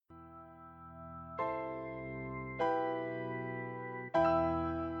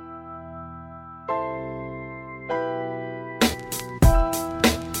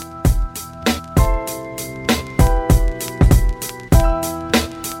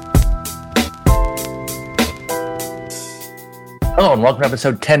Hello and welcome to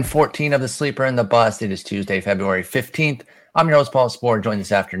episode 1014 of The Sleeper and the Bust. It is Tuesday, February 15th. I'm your host, Paul Spohr, joined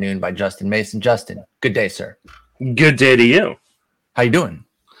this afternoon by Justin Mason. Justin, good day, sir. Good day to you. How you doing?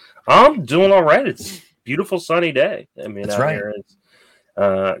 I'm doing all right. It's a beautiful sunny day. I mean, That's right. Here it's,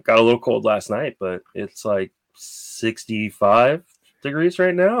 got a little cold last night, but it's like 65 degrees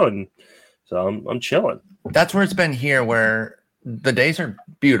right now, and so I'm chilling. That's where it's been here, where the days are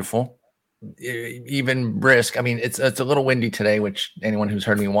beautiful, even brisk. I mean, it's a little windy today, which anyone who's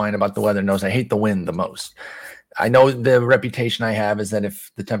heard me whine about the weather knows I hate the wind the most. I know the reputation I have is that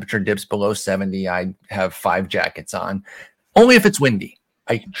if the temperature dips below 70, I have 5 jackets on, only if it's windy.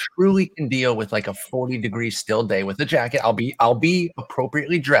 I truly can deal with like a 40-degree still day with a jacket. I'll be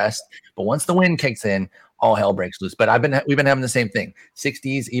appropriately dressed, but once the wind kicks in, all hell breaks loose. But we've been having the same thing: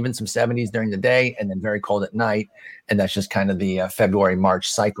 60s, even some 70s during the day, and then very cold at night. And that's just kind of the February-March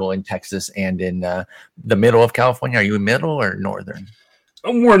cycle in Texas and in the middle of California. Are you in middle or northern?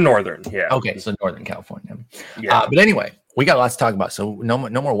 We're northern, yeah. Okay, so Northern California. Yeah. But anyway, we got lots to talk about. So no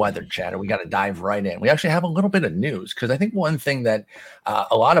more weather chatter. We got to dive right in. We actually have a little bit of news, because I think one thing that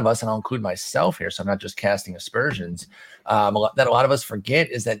a lot of us, and I'll include myself here, so I'm not just casting aspersions, that a lot of us forget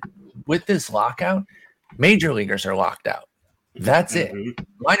is that with this lockout, major leaguers are locked out. That's it.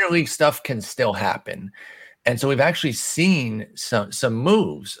 Minor league stuff can still happen. And so we've actually seen some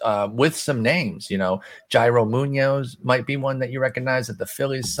moves with some names. You know, Jairo Munoz might be one that you recognize that the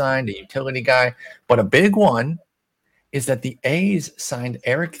Phillies signed, a utility guy. But a big one is that the A's signed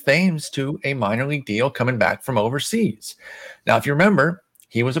Eric Thames to a minor league deal coming back from overseas. Now, if you remember,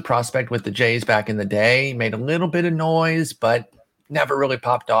 he was a prospect with the Jays back in the day, made a little bit of noise, but never really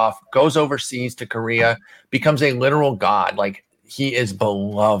popped off, goes overseas to Korea, becomes a literal god. Like, he is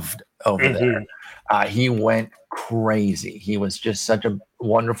beloved over there. He went crazy. He was just such a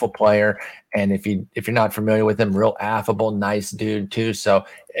wonderful player. And if you're not familiar with him, real affable, nice dude too. So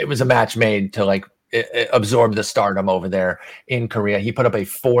it was a match made to like absorb the stardom over there in Korea. He put up a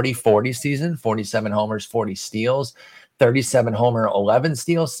 40-40 season, 47 homers, 40 steals, 37 homer, 11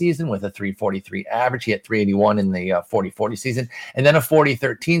 steal season with a 343 average. He had 381 in the 40-40 season, and then a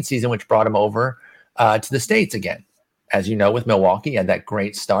 40-13 season, which brought him over to the States again. As you know, with Milwaukee, he had that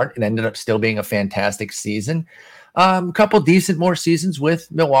great start and ended up still being a fantastic season. A couple decent more seasons with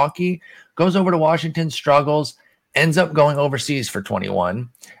Milwaukee, goes over to Washington, struggles, ends up going overseas for 21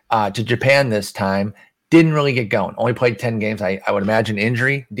 to Japan this time. Didn't really get going. Only played 10 games. I would imagine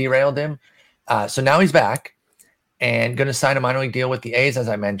injury derailed him. So now he's back and going to sign a minor league deal with the A's, as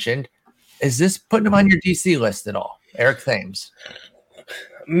I mentioned. Is this putting him on your DC list at all? Eric Thames.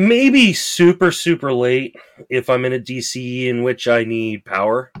 Maybe super, super late if I'm in a DC in which I need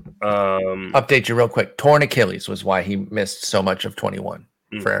power. Update you real quick. Torn Achilles was why he missed so much of 21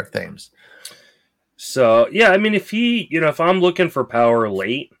 for Eric Thames. So, yeah, I mean, if I'm looking for power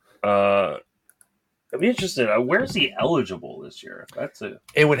late, I'd be interested. Where's he eligible this year?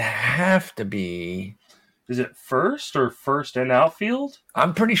 It would have to be. Is it first and outfield?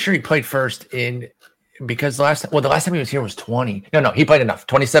 I'm pretty sure he played first because the last time he was here was 20. No, he played enough.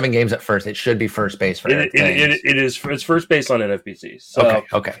 27 games at first. It should be first base for Eric Thames. It's first base on NFBC. So,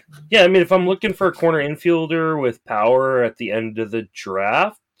 okay. Yeah, I mean, if I'm looking for a corner infielder with power at the end of the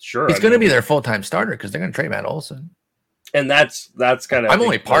draft, sure. He's going to be their full-time starter because they're going to trade Matt Olson. And that's kind of... I'm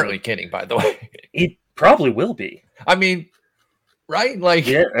only partly kidding, by the way. He probably will be. I mean, right? Like,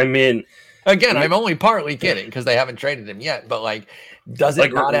 yeah, I mean... Again, I'm only partly kidding because they haven't traded him yet. But, like, does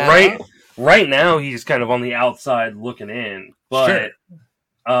it not add up? Right now, he's kind of on the outside looking in. But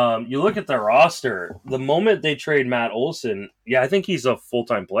you look at their roster, the moment they trade Matt Olson, I think he's a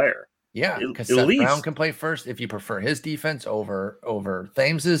full-time player. Yeah, because Seth Brown can play first if you prefer his defense over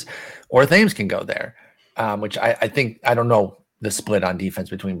Thames's, or Thames can go there, which I think, I don't know the split on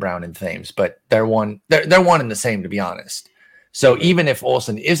defense between Brown and Thames, but they're one and the same, to be honest. So even if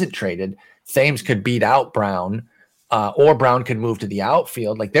Olson isn't traded, Thames could beat out Brown, or Brown could move to the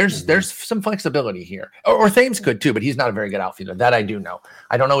outfield. Like there's some flexibility here, or Thames could too, but he's not a very good outfielder. That I do know.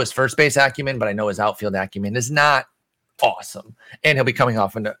 I don't know his first base acumen, but I know his outfield acumen is not awesome, and he'll be coming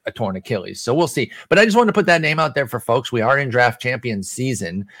off a torn Achilles, so we'll see. But I just wanted to put that name out there for folks. We are in draft champion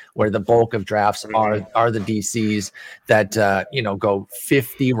season, where the bulk of drafts are the DCs that go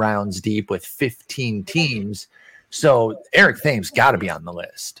 50 rounds deep with 15 teams. So Eric Thames got to be on the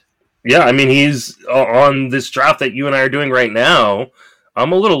list. Yeah, I mean, he's on this draft that you and I are doing right now.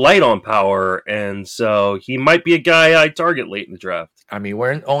 I'm a little light on power, and so he might be a guy I target late in the draft. I mean,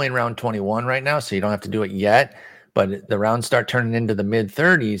 we're only in round 21 right now, so you don't have to do it yet. But the rounds start turning into the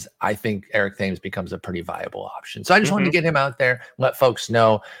mid-30s, I think Eric Thames becomes a pretty viable option. So I just wanted to get him out there, let folks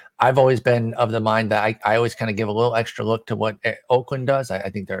know. I've always been of the mind that I always kind of give a little extra look to what Oakland does. I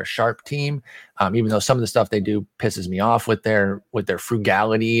think they're a sharp team, even though some of the stuff they do pisses me off with their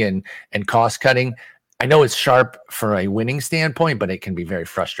frugality and cost cutting. I know it's sharp for a winning standpoint, but it can be very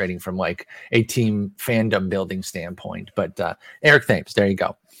frustrating from like a team fandom building standpoint. But Eric Thames, there you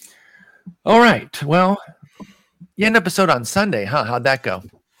go. All right. Well, you end episode on Sunday, huh? How'd that go?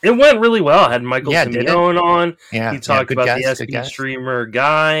 It went really well. I had Michael Simeone on. Yeah, he talked about guess, the SB Streamer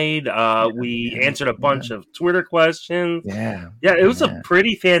Guide. We answered a bunch of Twitter questions. Yeah, it was a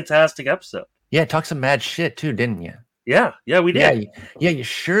pretty fantastic episode. Yeah, talk some mad shit too, didn't you? Yeah, we did. Yeah, you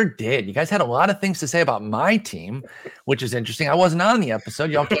sure did. You guys had a lot of things to say about my team, which is interesting. I wasn't on the episode.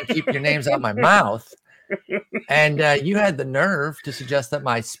 Y'all can't keep your names out my mouth. And you had the nerve to suggest that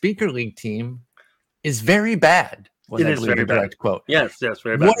my Speaker League team is very bad. It is very bad. Quote. Yes,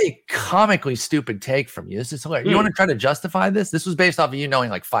 very bad. What a comically stupid take from you. This is hilarious. You want to try to justify this? This was based off of you knowing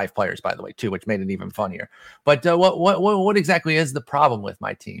like 5 players, by the way, too, which made it even funnier. But what exactly is the problem with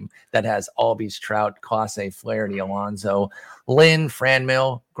my team that has Albies, Trout, Clase, Flaherty, Alonso, Lynn,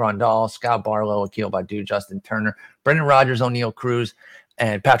 Franmil, Grandal, Scott Barlow, Akil Baddoo, Justin Turner, Brendan Rodgers, O'Neill Cruz,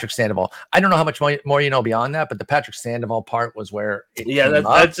 and Patrick Sandoval. I don't know how much more you know beyond that, but the Patrick Sandoval part was where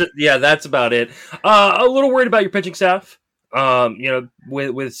that's about it. A little worried about your pitching staff.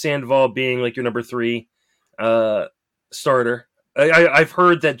 With Sandoval being like your number 3 starter. I've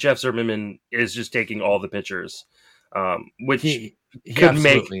heard that Jeff Zimmerman is just taking all the pitchers, which he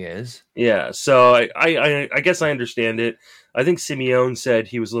absolutely is. Yeah, so I guess I understand it. I think Simeone said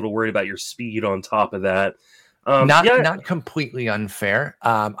he was a little worried about your speed on top of that. Not completely unfair.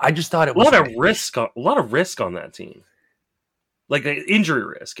 I just thought it was a lot of risk on that team, like injury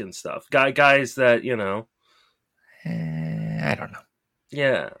risk and stuff. Guys that I don't know.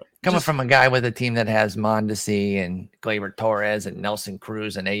 Yeah, coming from a guy with a team that has Mondesi and Gleyber Torres and Nelson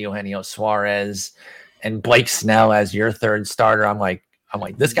Cruz and Eugenio Suarez and Blake Snell as your 3rd starter, I'm like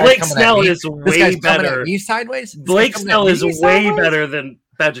this guy's Blake Snell is way better. Me sideways. Blake Snell is way better than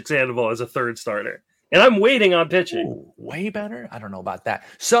Patrick Sandoval as a 3rd starter. And I'm waiting on pitching. Ooh, way better? I don't know about that.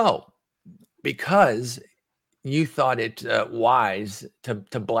 So, because you thought it wise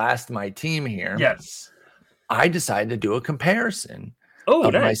to blast my team here, yes, I decided to do a comparison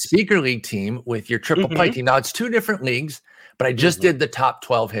of my Speaker League team with your Triple Play team. Now, it's 2 different leagues, but I just did the top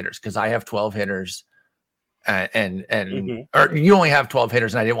 12 hitters because I have 12 hitters. Or you only have 12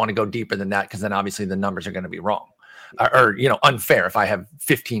 hitters, and I didn't want to go deeper than that because then obviously the numbers are going to be wrong. Or unfair if I have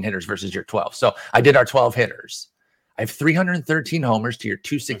 15 hitters versus your 12. So I did our 12 hitters. I have 313 homers to your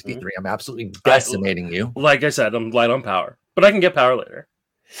 263. I'm absolutely decimating you. Like I said, I'm light on power, but I can get power later.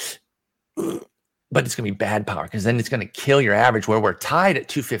 But it's going to be bad power because then it's going to kill your average where we're tied at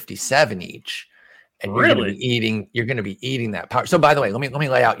 257 each. And you're going to be eating that power. So by the way, let me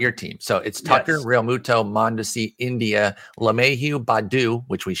lay out your team. So it's Tucker, Real Muto, Mondesi, India, LeMahieu, Baddoo,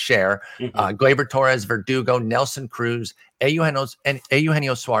 which we share, Gleyber Torres, Verdugo, Nelson Cruz,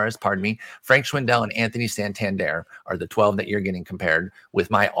 Eugenio Suarez, Frank Schwindel, and Anthony Santander are the 12 that you're getting compared with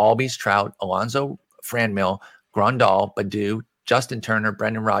my Albies, Trout, Alonso, Franmil, Grandal, Baddoo, Justin Turner,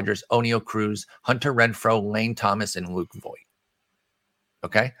 Brendan Rodgers, O'Neill Cruz, Hunter Renfroe, Lane Thomas, and Luke Voigt.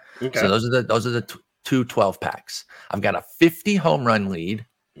 Okay. So those are the 2 12 packs. I've got a 50 home run lead.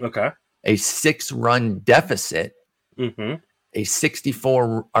 Okay. A 6-run deficit. A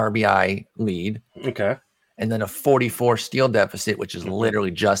 64 RBI lead. Okay. And then a 44 steal deficit, which is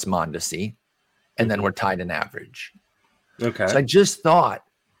literally just Mondesi. And then we're tied in average. Okay. So I just thought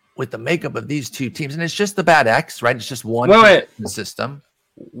with the makeup of these 2 teams, and it's just the bad X, right? It's just one in the system.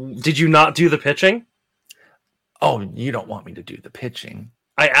 Did you not do the pitching? Oh, you don't want me to do the pitching.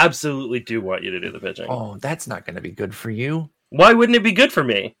 I absolutely do want you to do the pitching. Oh, that's not going to be good for you. Why wouldn't it be good for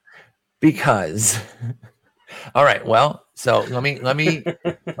me? Because, all right. Well, so let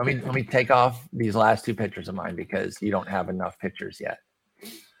me take off these last 2 pitchers of mine because you don't have enough pitchers yet.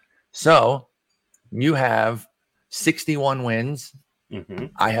 So you have 61 wins.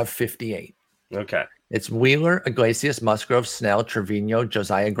 I have 58. Okay. It's Wheeler, Iglesias, Musgrove, Snell, Trevino,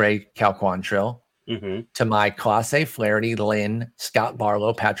 Josiah Gray, Cal Quantrill. To my Clase, Flaherty, Lynn, Scott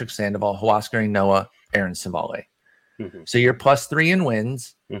Barlow, Patrick Sandoval, Huascar Noah, Aaron Savale. So you're +3 in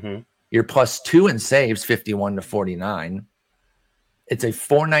wins. You're +2 in saves, 51 to 49. It's a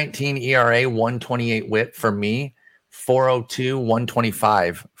 4.19 ERA, 128 WHIP for me, 4.02,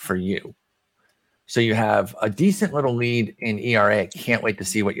 125 for you. So you have a decent little lead in ERA. I can't wait to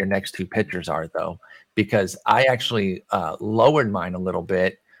see what your next 2 pitchers are, though, because I actually lowered mine a little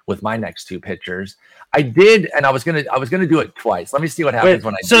bit with my next 2 pitchers. I did, and I was gonna do it twice. Let me see what happens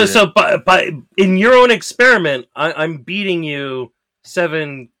when I do it. So by in your own experiment, I'm beating you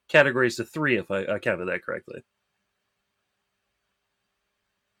 7 categories to 3 if I counted that correctly.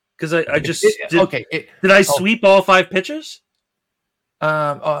 Because I just did I sweep all 5 pitches?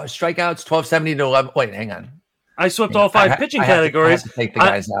 Strikeouts 1270 to 11. Wait, hang on. I swept all 5 pitching categories. I have to take the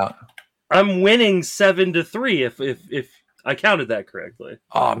guys out. I'm winning 7-3 if I counted that correctly.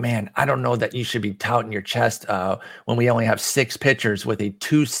 Oh man, I don't know that you should be touting your chest when we only have 6 pitchers with a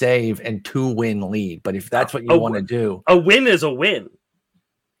 2 save and 2 win lead. But if that's what you want to do, a win is a win.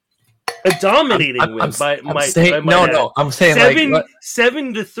 A dominating win. I'm saying I'm saying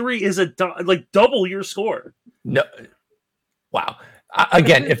 7-3 is double your score. No, wow.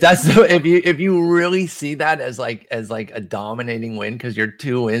 Again, if you really see that as like a dominating win because you're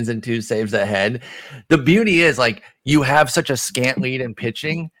 2 wins and 2 saves ahead, the beauty is like you have such a scant lead in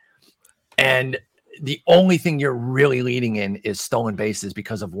pitching, and the only thing you're really leading in is stolen bases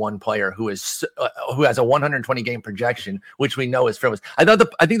because of one player who has a 120 game projection, which we know is frivolous. I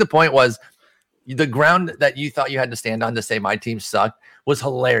think the point was the ground that you thought you had to stand on to say my team sucked was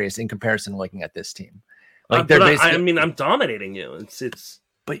hilarious in comparison to looking at this team. Like I'm dominating you. It's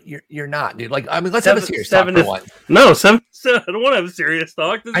but you're not, dude. Like, I mean, let's have a serious talk for once. No, I don't want to have a serious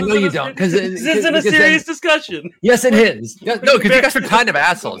talk. I know you don't, because this isn't a serious discussion. Yes, it is. No, because you guys are kind of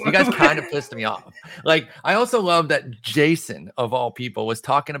assholes. You guys kind of pissed me off. Like, I also love that Jason, of all people, was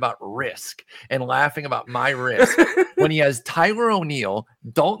talking about risk and laughing about my risk when he has Tyler O'Neill,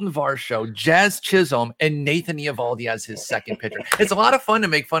 Dalton Varsho, Jazz Chisholm, and Nathan Eovaldi as his second pitcher. It's a lot of fun to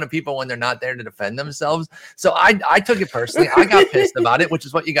make fun of people when they're not there to defend themselves. So I took it personally. I got pissed about it, which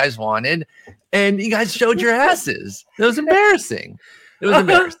is what you guys wanted, and you guys showed your asses. It was embarrassing. I'm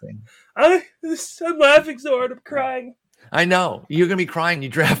laughing so hard I'm crying. I know you're gonna be crying. You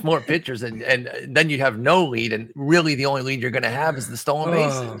draft more pitchers, and then you have no lead, and really the only lead you're gonna have is the stolen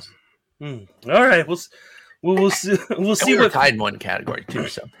bases. All right, we'll see. We'll see. We're tied in one category too.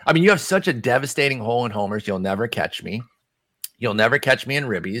 So I mean, you have such a devastating hole in homers. You'll never catch me. You'll never catch me in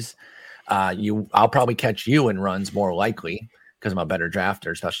ribbies. I'll probably catch you in runs more likely, because I'm a better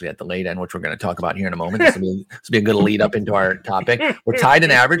drafter, especially at the late end, which we're going to talk about here in a moment. This will be a good lead up into our topic. We're tied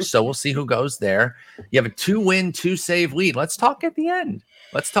in average, so we'll see who goes there. You have a 2-win, 2-save lead. Let's talk at the end.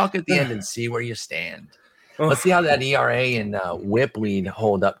 And see where you stand. Let's see how that ERA and WHIP lead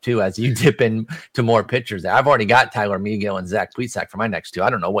hold up too as you dip into more pitchers. I've already got Tyler Megill and Zach Plesac for my next 2. I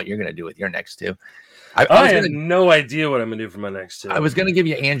don't know what you're going to do with your next 2. I have no idea what I'm going to do for my next 2. I was going to give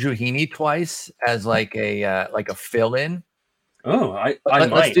you Andrew Heaney twice as like a fill-in. Oh,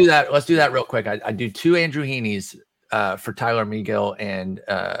 let's do that. Let's do that real quick. I do 2 Andrew Heaneys for Tyler Megill and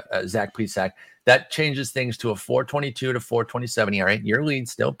Zach Plesac. That changes things to a 4.22 to 4.27 ERA. Your lead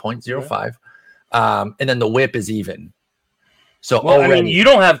still 0.05. And then the WHIP is even. So you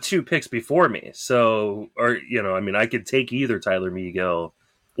don't have 2 picks before me. So, I could take either Tyler Megill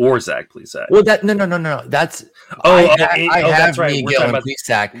or Zach Plesac. Well, no. That's I have Megill and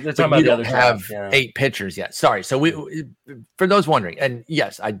Plesac, but you don't have 8 pitchers yet. Sorry. So we, for those wondering, and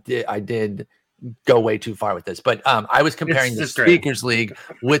yes, I did go way too far with this, but I was comparing the Speakers League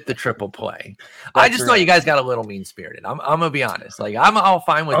with the triple play. I just thought you guys got a little mean spirited. I'm gonna be honest. Like, I'm all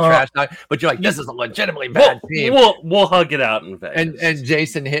fine with trash talk, but you're like, this is a legitimately bad team. We'll hug it out in Vegas. And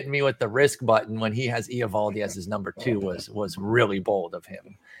Jason hitting me with the risk button when he has Eovaldi as his number 2 was really bold of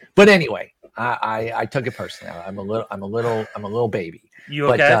him. But anyway, I took it personally. I'm a little baby.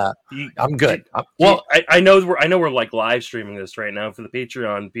 You okay? I'm good. I know we're like live streaming this right now for the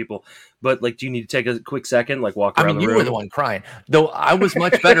Patreon people, but like, do you need to take a quick second, like walk around the room? You were the one crying, though. I was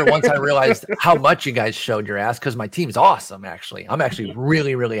much better once I realized how much you guys showed your ass, because my team's awesome. Actually, I'm actually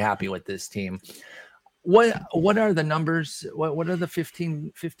really, really happy with this team. What are the numbers? What are the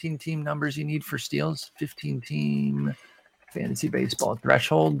 15 team numbers you need for steals? 15 team fantasy baseball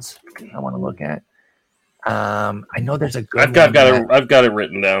thresholds I want to look at. I know there's a good. I've got it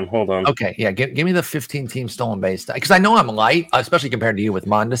written down. Hold on. Okay, yeah, give me the 15 team stolen base, because I know I'm light, especially compared to you with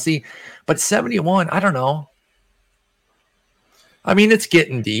Mondesi, but 71. I don't know. I mean, it's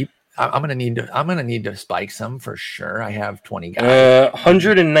getting deep. I'm gonna need to spike some for sure. I have 20 guys.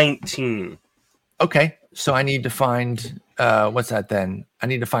 119. Okay, so I need to find what's that then? I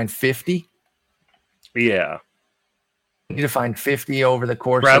need to find 50. Yeah. I need to find 50 over the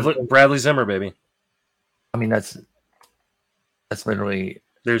course. Bradley Zimmer, baby. I mean, that's literally.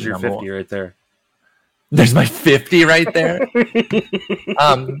 There's your 50 right there. There's my 50 right there.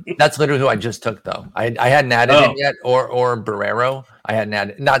 That's literally who I just took, though. I hadn't added him yet, or Barrero. I hadn't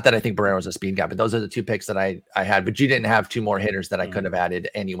added, not that I think Barrero's a speed guy, but those are the 2 picks that I had. But you didn't have 2 more hitters that I could have added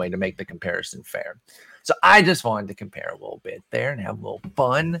anyway to make the comparison fair. So I just wanted to compare a little bit there and have a little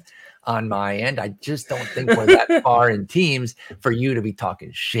fun on my end. I just don't think we're that far in teams for you to be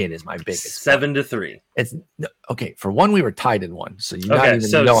talking shit is my biggest 7-3. It's okay. For one, we were tied in one. So you not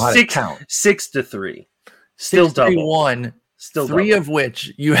even know how to count. 6-3. Still double. 1. Still 3 double. of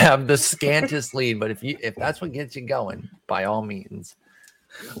which you have the scantest lead. But if that's what gets you going, by all means.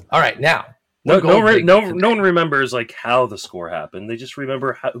 All right, now no one remembers like how the score happened. They just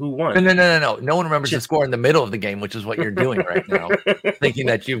remember who won. No. No one remembers the score in the middle of the game, which is what you're doing right now, thinking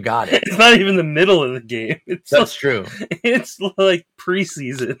that you've got it. It's not even the middle of the game. That's true. It's like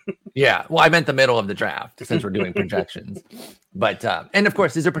preseason. Yeah. Well, I meant the middle of the draft since we're doing projections. But and of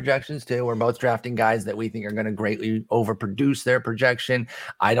course, these are projections too. We're both drafting guys that we think are going to greatly overproduce their projection.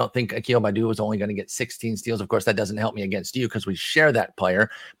 I don't think Akil Baddoo is only going to get 16 steals. Of course, that doesn't help me against you because we share that player.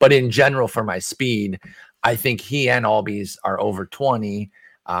 But in general, for my speed, I think he and Albies are over 20.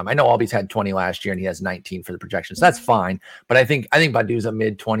 I know Albies had 20 last year and he has 19 for the projections. So that's fine. But I think Baddoo's a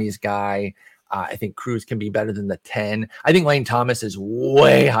mid-20s guy. I think Cruz can be better than the 10. I think Lane Thomas is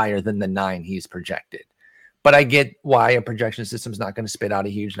way higher than the 9 he's projected. But I get why a projection system is not going to spit out a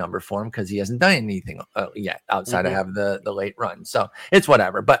huge number for him because he hasn't done anything yet outside of have the late run. So it's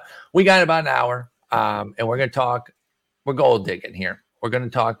whatever. But we got about an hour, and we're going to talk. We're gold digging here. We're going to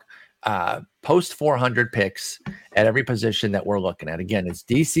talk post 400 picks at every position that we're looking at. Again, it's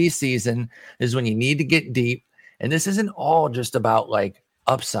DC season. This is when you need to get deep, and this isn't all just about like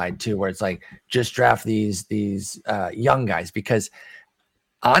upside too, where it's like just draft these young guys because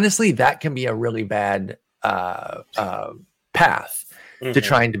honestly, that can be a really bad path to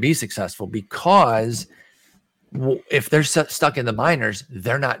trying to be successful because if they're stuck in the minors,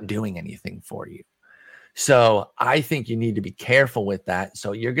 they're not doing anything for you. So I think you need to be careful with that.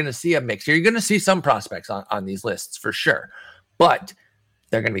 So you're going to see a mix. You're going to see some prospects on these lists for sure, but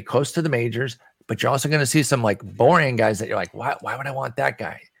they're going to be close to the majors. But you're also going to see some like boring guys that you're like, why would I want that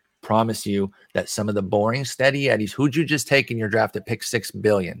guy? Promise you that some of the boring steady Eddies, who'd you just take in your draft at pick 6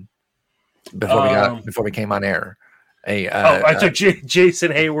 billion? Before we came on air. I took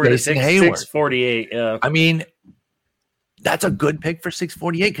Jason Hayward at 648. Yeah. I mean, that's a good pick for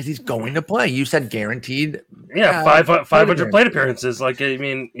 648 because he's going to play. You said guaranteed. Yeah, 500 plate appearances. Like, I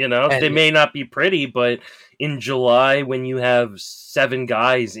mean, they may not be pretty, but in July when you have 7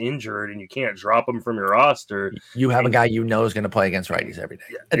 guys injured and you can't drop them from your roster, you have a guy is going to play against righties every day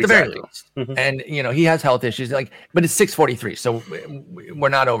at the very least. And he has health issues, but it's 643, so we're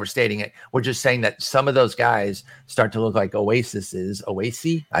not overstating it. We're just saying that some of those guys start to look like Oasis,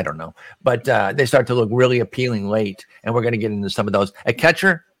 I don't know, but they start to look really appealing late, and we're going to get into some of those. At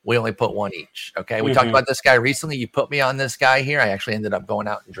catcher, we only put 1 each. Okay, we talked about this guy recently. You put me on this guy here. I actually ended up going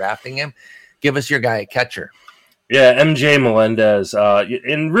out and drafting him. Give us your guy at catcher. Yeah, MJ Melendez.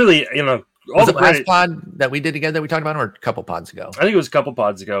 And really, all the last pod that we did together, we talked about him, or a couple pods ago? I think it was a couple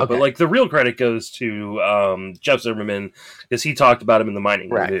pods ago. Okay. But like the real credit goes to Jeff Zimmerman because he talked about him in the mining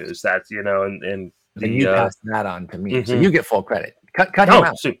news. That's and you passed that on to me, so you get full credit. Cut him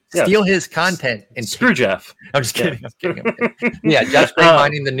out. Steal his content and screw Jeff. I'm just kidding. I'm kidding. Yeah, Jeff's great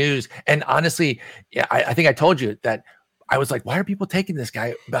mining the news, and honestly, I think I told you that. I was like, why are people taking this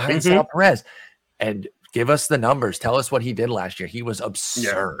guy behind Sal Perez? And give us the numbers. Tell us what he did last year. He was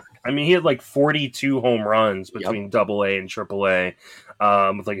absurd. Yeah. I mean, he had like 42 home runs between AA and AAA,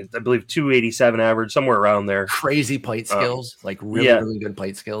 with like, I believe, 287 average, somewhere around there. Crazy plate skills, really good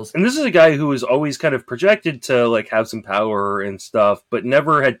plate skills. And this is a guy who was always kind of projected to like have some power and stuff, but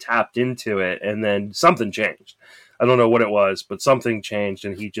never had tapped into it. And then something changed. I don't know what it was, but something changed,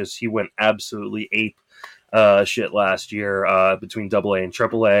 and he went absolutely ape shit last year between AA and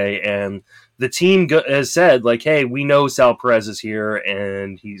AAA, and the team has said like, hey, we know Sal Perez is here,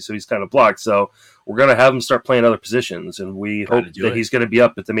 and he's kind of blocked, so we're going to have him start playing other positions, and we hope that he's going to be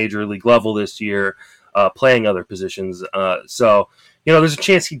up at the major league level this year playing other positions, so there's a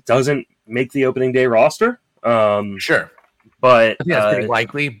chance he doesn't make the opening day roster, sure, but I think that's pretty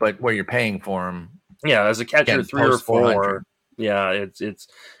likely. But where you're paying for him, as a catcher, 3 or 4, it's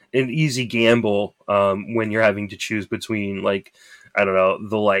an easy gamble when you're having to choose between, like, I don't know,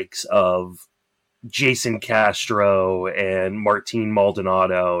 the likes of Jason Castro and Martin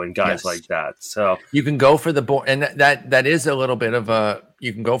Maldonado and guys like that. So you can go for the and that is a little bit of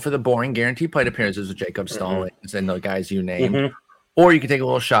you can go for the boring guaranteed plate appearances with Jacob Stallings and the guys you named, or you can take a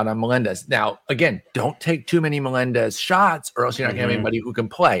little shot on Melendez. Now, again, don't take too many Melendez shots, or else you're not going to have anybody who can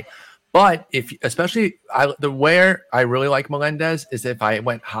play. But where I really like Melendez is if I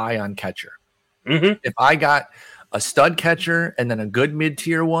went high on catcher. If I got a stud catcher and then a good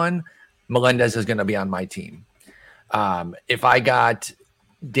mid-tier one, Melendez is going to be on my team. If I got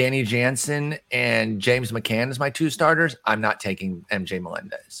Danny Jansen and James McCann as my 2 starters, I'm not taking MJ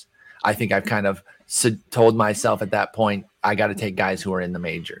Melendez. I think I've kind of told myself at that point, I got to take guys who are in the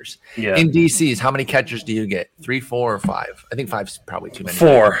majors. Yeah. In DCs, how many catchers do you get? 3, 4, or 5? I think 5's probably too many.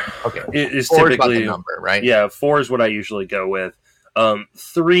 4. Okay. It's 4 typically is about the number, right? Yeah, 4 is what I usually go with.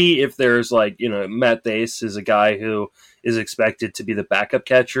 3, if there's Matt Thaiss is a guy who is expected to be the backup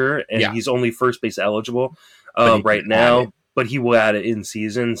catcher, and he's only first base eligible right now, but he will add it in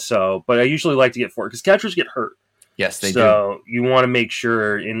season. So, but I usually like to get 4 because catchers get hurt. Yes, they do. So you want to make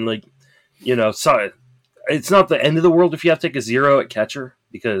sure so it's not the end of the world if you have to take a 0 at catcher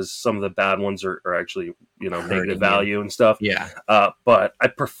because some of the bad ones are actually, negative value and stuff. Yeah. But I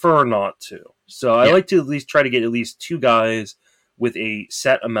prefer not to. So I like to at least try to get at least 2 guys with a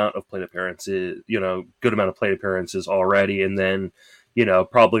set amount of plate appearances, good amount of plate appearances already. And then,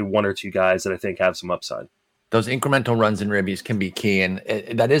 probably 1 or 2 guys that I think have some upside. Those incremental runs and ribbies can be key. And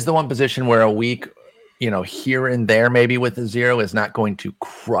that is the one position where a week, here and there, maybe with a 0 is not going to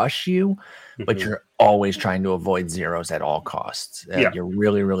crush you, but you're always trying to avoid zeros at all costs. You're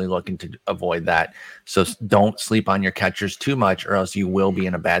really, really looking to avoid that. So don't sleep on your catchers too much or else you will be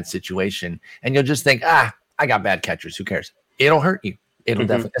in a bad situation. And you'll just think, I got bad catchers. Who cares? It'll hurt you. It'll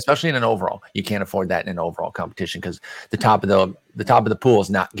definitely, especially in an overall. You can't afford that in an overall competition because the top of the pool is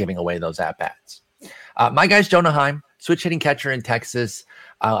not giving away those at-bats. My guy's Jonah Heim, switch hitting catcher in Texas.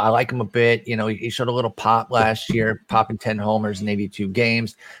 I like him a bit. He showed a little pop last year, popping 10 homers in 82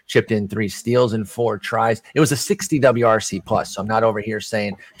 games, chipped in 3 steals and 4 tries. It was a 60 WRC plus. So I'm not over here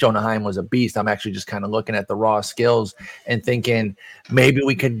saying Jonah Heim was a beast. I'm actually just kind of looking at the raw skills and thinking maybe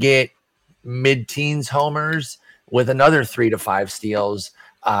we could get mid-teens homers with another 3 to 5 steals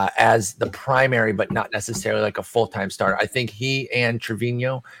as the primary, but not necessarily like a full-time starter. I think he and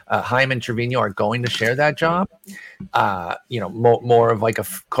Trevino, Heim and Trevino are going to share that job. More of like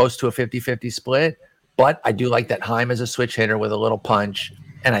close to a 50-50 split. But I do like that Heim is a switch hitter with a little punch,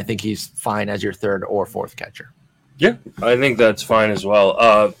 and I think he's fine as your 3rd or 4th catcher. Yeah, I think that's fine as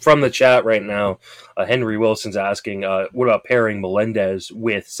well. From the chat right now, Henry Wilson's asking, what about pairing Melendez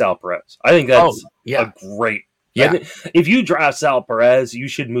with Sal Perez? I think that's a great. Yeah, if you draft Sal Perez, you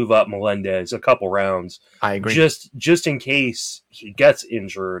should move up Melendez a couple rounds. I agree. Just in case he gets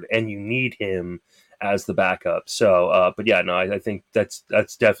injured and you need him as the backup. So, but yeah, no, I think that's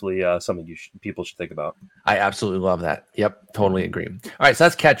definitely something people should think about. I absolutely love that. Yep, totally agree. All right, so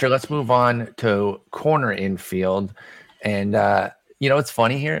that's catcher. Let's move on to corner infield, and it's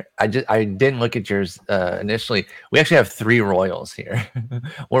funny here. I didn't look at yours initially. We actually have 3 Royals here.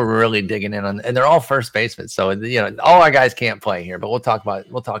 We're really digging in on, and they're all first basemen. So all our guys can't play here, but we'll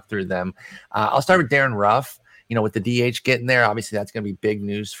talk through them. I'll start with Darren Ruff. With the DH getting there, obviously that's going to be big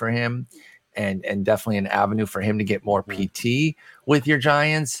news for him, and definitely an avenue for him to get more PT with your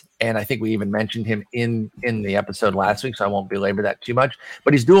Giants. And I think we even mentioned him in the episode last week, so I won't belabor that too much.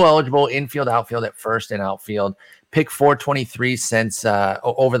 But he's dual eligible, infield, outfield at first and outfield. Pick 423 since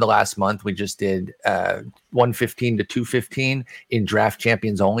over the last month. We just did 115 to 215 in draft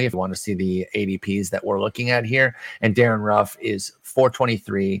champions only, if you want to see the ADPs that we're looking at here. And Darren Ruff is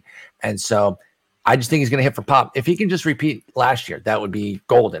 423. And so I just think he's going to hit for pop. If he can just repeat last year, that would be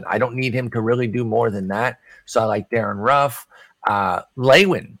golden. I don't need him to really do more than that. So I like Darren Ruff.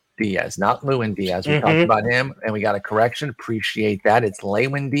 Lewin Diaz, not Lewin Diaz. We talked about him, and we got a correction. Appreciate that. It's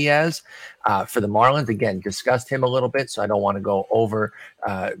Lewin Diaz for the Marlins. Again, discussed him a little bit, so I don't want to go over,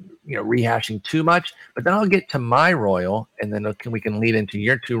 rehashing too much. But then I'll get to my Royal, and then we can lead into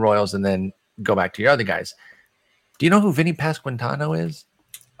your 2 Royals, and then go back to your other guys. Do you know who Vinny Pasquantino is?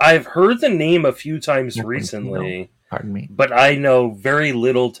 I've heard the name a few times recently. Pardon me. But I know very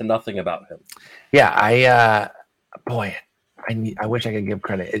little to nothing about him. Yeah, I wish I could give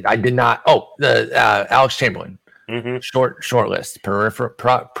credit. I did not. Oh, the Alex Chamberlain. Short list.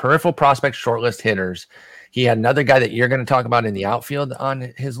 Peripheral prospect short list hitters. He had another guy that you're going to talk about in the outfield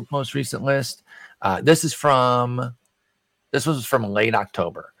on his most recent list. This was from late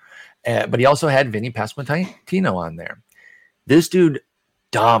October. But he also had Vinny Pasquantino on there. This dude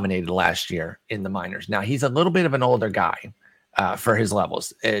dominated last year in the minors. Now, he's a little bit of an older guy for his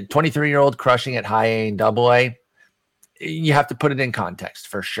levels. 23-year-old crushing at high A and double A. You have to put it in context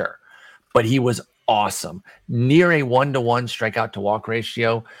for sure. But he was awesome. Near a 1-to-1 strikeout to walk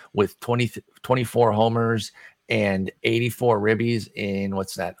ratio with 24 homers and 84 ribbies in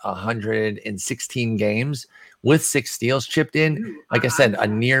 116 games with 6 steals chipped in. Like I said, a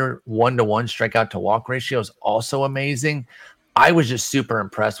near 1-to-1 strikeout to walk ratio is also amazing. I was just super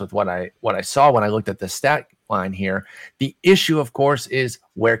impressed with what I saw when I looked at the stat line here. The issue, of course, is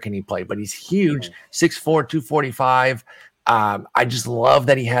where can he play? But he's huge, 6'4", 245. I just love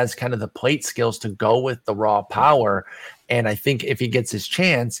that he has kind of the plate skills to go with the raw power. And I think if he gets his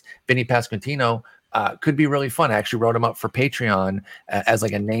chance, Vinny Pasquantino could be really fun. I actually wrote him up for Patreon as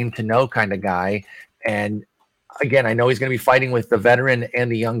like a name to know kind of guy. And again, I know he's going to be fighting with the veteran and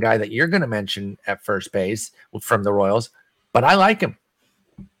the young guy that you're going to mention at first base from the Royals, but I like him.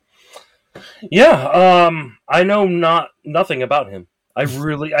 Yeah, I know nothing about him.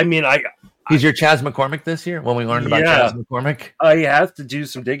 He's your Chas McCormick this year when we learned about Chas McCormick. I have to do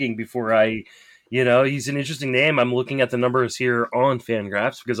some digging before he's an interesting name. I'm looking at the numbers here on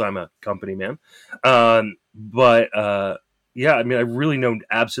Fangraphs because I'm a company man. I really know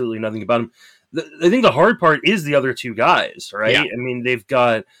absolutely nothing about him. I think the hard part is the other two guys, right? Yeah. I mean, they've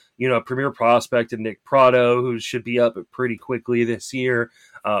got, a premier prospect in Nick Pratto, who should be up pretty quickly this year.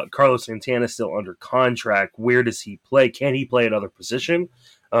 Carlos Santana still under contract. Where does he play? Can he play another position?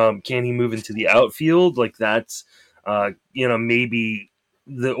 Can he move into the outfield? Like that's, maybe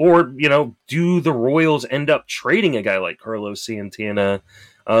do the Royals end up trading a guy like Carlos Santana,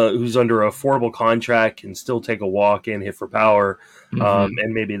 who's under a affordable contract, can still take a walk and hit for power.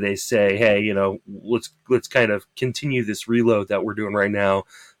 And maybe they say, hey, let's kind of continue this reload that we're doing right now,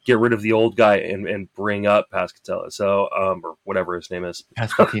 get rid of the old guy and bring up Pascatella. So, or whatever his name is.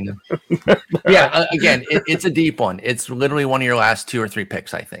 Pasquantino. Yeah. Again, it's a deep one. It's literally one of your last 2 or 3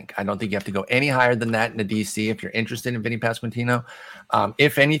 picks, I think. I don't think you have to go any higher than that in the DC if you're interested in Vinny Pasquantino.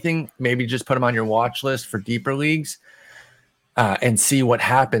 If anything, maybe just put him on your watch list for deeper leagues. And see what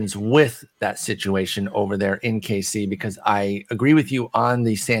happens with that situation over there in KC, because I agree with you on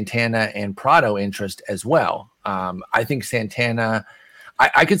the Santana and Pratto interest as well. I think Santana,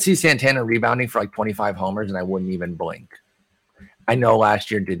 I could see Santana rebounding for like 25 homers and I wouldn't even blink. I know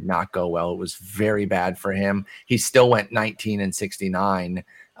last year did not go well. It was very bad for him. He still went 19 and 69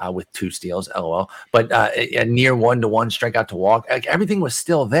 with 2 steals, LOL, but a near 1-1 strikeout to walk. Like everything was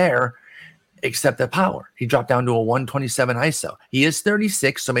still there. Except the power. He dropped down to a 127 ISO. He is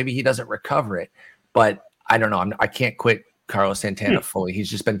 36, so maybe he doesn't recover it. But I don't know. I can't quit Carlos Santana fully. He's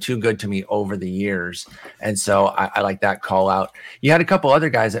just been too good to me over the years. And so I like that call out. You had a couple other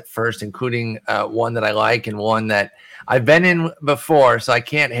guys at first, including one that I like and one that I've been in before, so I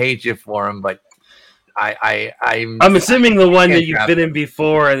can't hate you for him. But I'm assuming the one that you've been in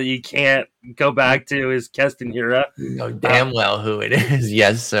before that you can't go back to is Keston Hiura. You know damn well who it is.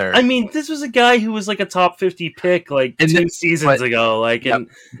 Yes, sir. I mean, this was a guy who was like a top 50 pick like 2 seasons ago. And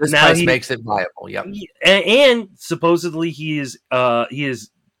this now he makes it viable. Yep. And supposedly he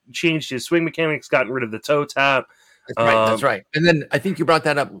has changed his swing mechanics, gotten rid of the toe tap. That's right. And then I think you brought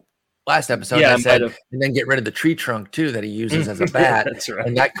that up last episode. I said, and then get rid of the tree trunk too that he uses as a bat. That's right.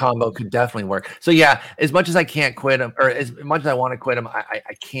 And that combo could definitely work. So yeah, as much as I can't quit him, or as much as I want to quit him, I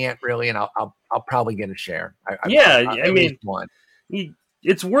can't really, and I'll probably get a share. I mean, one.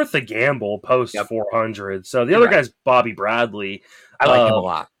 It's worth a gamble post 400. So the other guy's Bobby Bradley. I like him a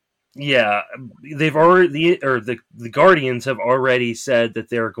lot. Yeah, they've already, the Guardians have already said that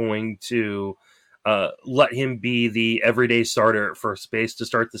they're going to let him be the everyday starter at first base to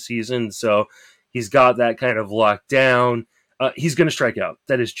start the season. So he's got that kind of locked down. He's going to strike out.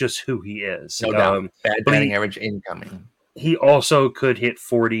 That is just who he is. No doubt. Bad batting average incoming. He also could hit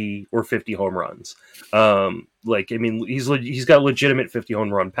 40 or 50 home runs. He's got legitimate 50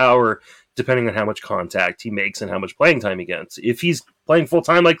 home run power, depending on how much contact he makes and how much playing time he gets. If he's playing full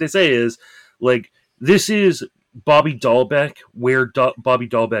time, like they say, this is Bobby Dahlbeck where Bobby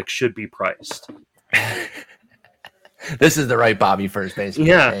Dahlbeck should be priced. This is the right Bobby first baseman.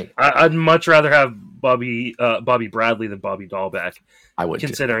 Yeah, I'd much rather have Bobby Bradley than Bobby Dahlbeck. I would,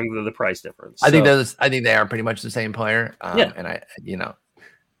 considering the price difference. I think they are pretty much the same player. And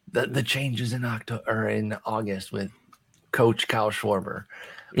the changes in August with Coach Kyle Schwarber.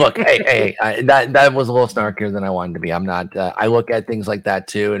 Look, that was a little snarkier than I wanted to be. I'm not. I look at things like that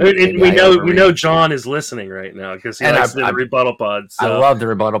too, and we know John is listening right now because he likes the rebuttal pods. So. I love the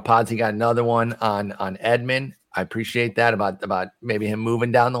rebuttal pods. He got another one on Edman. I appreciate that about maybe him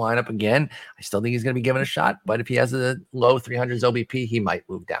moving down the lineup again. I still think he's going to be given a shot, but if he has a low 300s OBP, he might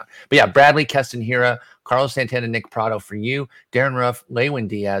move down. But yeah, Bradley, Keston Hiura, Carlos Santana, Nick Pratto for you, Darren Ruff, Lewin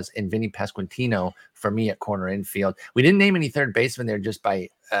Diaz, and Vinny Pasquantino for me at corner infield. We didn't name any third baseman there just by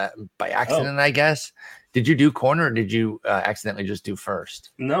accident, I guess. Did you do corner or did you accidentally just do first?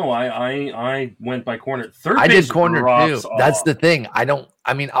 No, I went by corner. Third I did corner too. That's the thing.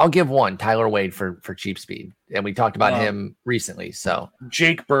 I'll give one, Tyler Wade for cheap speed. And we talked about him recently. So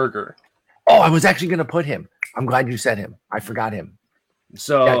Jake Berger. Oh, I was actually going to put him. I'm glad you said him. I forgot him.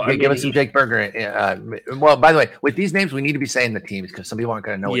 So yeah, give us some Jake Burger. Well, by the way, with these names, we need to be saying the teams because some people aren't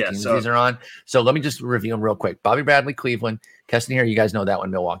going to know what teams these are on. So let me just review them real quick. Bobby Bradley, Cleveland. Keston here, you guys know that one,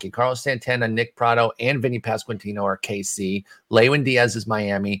 Milwaukee. Carlos Santana, Nick Prado, and Vinny Pasquantino are KC. Lewin Diaz is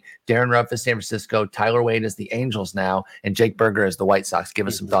Miami. Darren Ruff is San Francisco. Tyler Wade is the Angels now. And Jake Burger is the White Sox. Give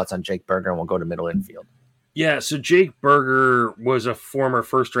us some thoughts on Jake Burger, and we'll go to middle infield. Yeah, so Jake Burger was a former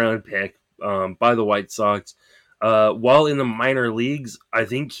first-round pick by the White Sox. While in the minor leagues, I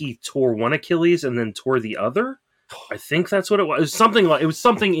think he tore one Achilles and then tore the other. I think that's what it was. It was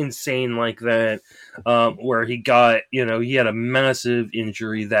something insane like that, where he got, he had a massive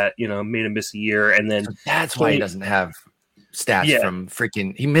injury that, made him miss a year. And then so that's why he doesn't have stats from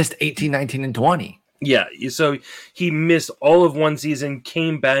he missed 18, 19, and 20. Yeah. So he missed all of one season,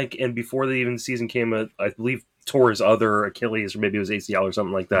 came back, and before the even season came, I believe tore his other Achilles, or maybe it was ACL or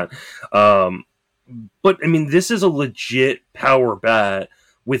something like that. But I mean, this is a legit power bat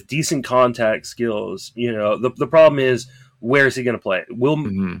with decent contact skills. The problem is, where is he going to play?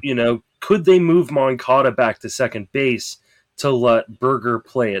 Could they move Moncada back to second base to let Burger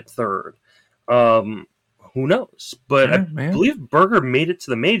play at third? Who knows? But I believe Burger made it to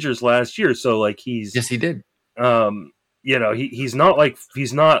the majors last year. So yes, he did. He's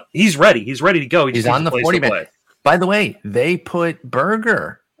ready. He's ready to go. He's on the 40-man. By the way, they put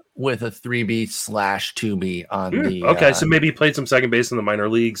Burger with a 3B/2B on the. Okay, so maybe he played some second base in the minor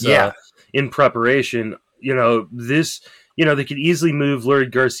leagues. In preparation. They could easily move Lurie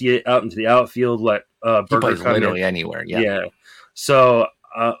Garcia out into the outfield. Let Burger plays come literally in. Anywhere. Yeah. So,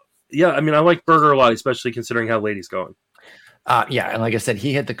 I like Burger a lot, especially considering how late he's going. And like I said,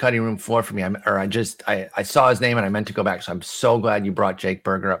 he hit the cutting room floor for me. I saw his name and I meant to go back. So I'm so glad you brought Jake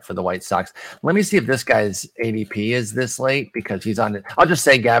Burger up for the White Sox. Let me see if this guy's ADP is this late because he's on it. I'll just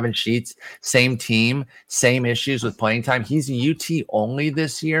say Gavin Sheets, same team, same issues with playing time. He's UT only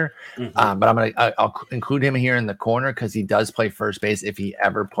this year, but I'll include him here in the corner because he does play first base if he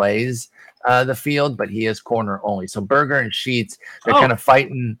ever plays the field, but he is corner only. So Burger and Sheets, they're kind of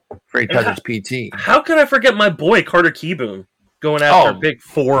fighting for each other's PT. How can I forget my boy Carter Kieboom? Going after pick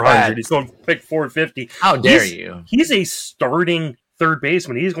 400. He's going pick 450. How dare you? He's a starting third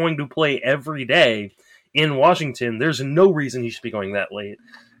baseman. He's going to play every day in Washington. There's no reason he should be going that late.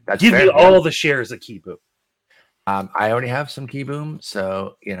 Give me all the shares of Kieboom. I already have some Kieboom.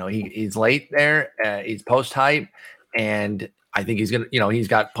 So, he's late there. He's post-hype. And I think he's going to, he's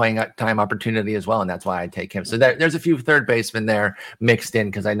got playing time opportunity as well. And that's why I take him. So there's a few third basemen there mixed in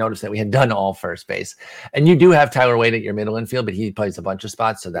because I noticed that we had done all first base. And you do have Tyler Wade at your middle infield, but he plays a bunch of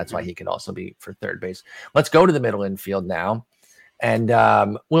spots. So that's why he could also be for third base. Let's go to the middle infield now. And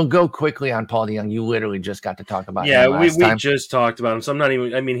we'll go quickly on Paul DeJong. You literally just got to talk about him last time. We just talked about him. So I'm not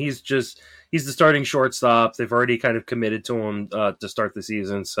even, he's the starting shortstop. They've already kind of committed to him to start the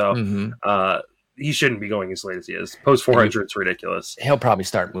season. So, he shouldn't be going as late as he is. Post 400, it's ridiculous. He'll probably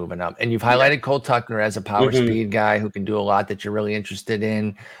start moving up. And you've highlighted Cole Tucker as a power speed guy who can do a lot that you're really interested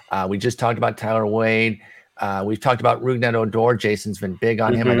in. We just talked about Tyler Wade. We've talked about Rougned Odor. Jason's been big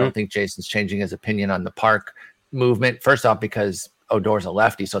on him. I don't think Jason's changing his opinion on the park movement. First off, because Odor's a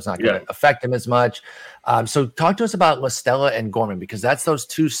lefty, so it's not going to affect him as much. So talk to us about La Stella and Gorman, because that's those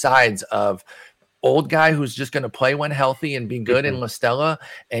two sides of old guy who's just going to play when healthy and be good in La Stella,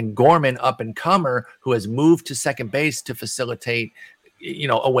 and Gorman, up and comer, who has moved to second base to facilitate,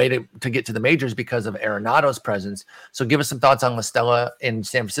 a way to get to the majors because of Arenado's presence. So give us some thoughts on La Stella in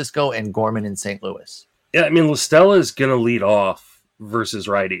San Francisco and Gorman in St. Louis. Yeah, La Stella is going to lead off versus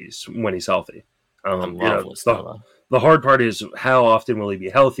righties when he's healthy. The hard part is how often will he be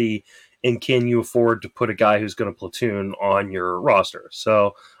healthy, and can you afford to put a guy who's going to platoon on your roster?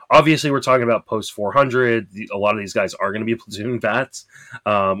 So obviously, we're talking about post 400. A lot of these guys are going to be platoon bats,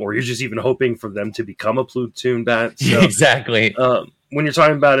 or you're just even hoping for them to become a platoon bat. So, exactly. When you're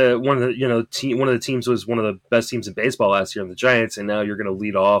talking about one of the teams was one of the best teams in baseball last year, in the Giants, and now you're going to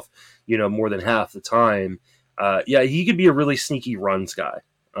lead off, more than half the time. He could be a really sneaky runs guy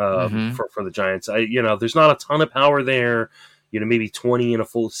for the Giants. There's not a ton of power there. Maybe 20 in a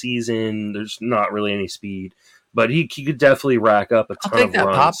full season. There's not really any speed. But he could definitely rack up a ton of runs. I'll take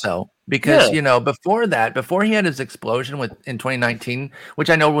that pop, though, because, before he had his explosion in 2019, which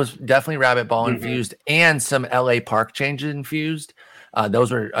I know was definitely rabbit ball infused and some LA Park changes infused.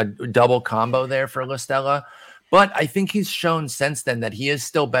 Those were a double combo there for La Stella. But I think he's shown since then that he is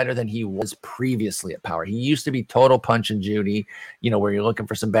still better than he was previously at power. He used to be total punch and Judy, where you're looking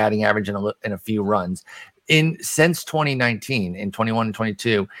for some batting average and a few runs. Since 2019, in 21 and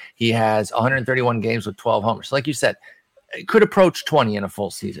 22, he has 131 games with 12 homers. So like you said, it could approach 20 in a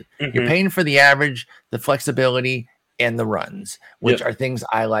full season. You're paying for the average, the flexibility, and the runs, which are things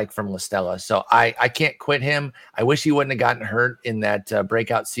I like from LaStella. So I can't quit him. I wish he wouldn't have gotten hurt in that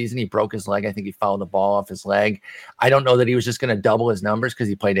breakout season. He broke his leg. I think he fouled the ball off his leg. I don't know that he was just going to double his numbers because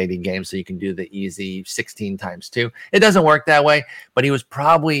he played 80 games, so you can do the easy 16 times 2. It doesn't work that way, but he was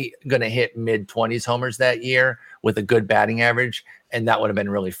probably going to hit mid-20s homers that year with a good batting average, and that would have been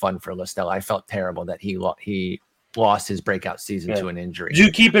really fun for LaStella. I felt terrible that he lost his breakout season to an injury.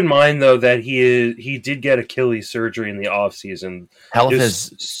 Do keep in mind though that he did get Achilles surgery in the offseason. Health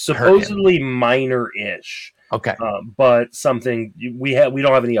is supposedly minor-ish. Okay, but something we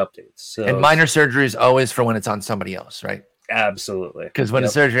don't have any updates. So. And minor surgery is always for when it's on somebody else, right? Absolutely. Because when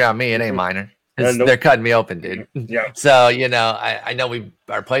it's surgery on me, it ain't minor. They're cutting me open, dude. Yeah. So, I know we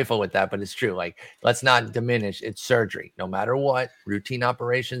are playful with that, but it's true. Like, let's not diminish. It's surgery. No matter what, routine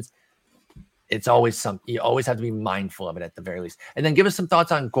operations, it's always something. You always have to be mindful of it at the very least. And then give us some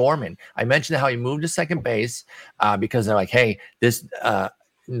thoughts on Gorman. I mentioned how he moved to second base because they're like, hey, this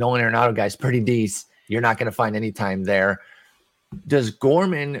Nolan Arenado guy's pretty decent. You're not going to find any time there. Does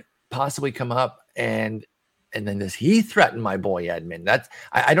Gorman possibly come up and then does he threaten my boy Edman? That's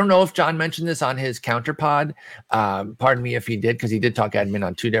I don't know if John mentioned this on his counterpod. Pardon me if he did, because he did talk Edman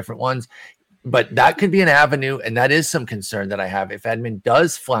on 2 different ones. But that could be an avenue, and that is some concern that I have. If Edman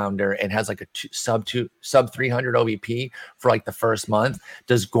does flounder and has like a sub 300 OBP for like the first month,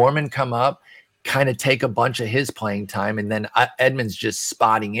 does Gorman come up, kind of take a bunch of his playing time, and then Edman's just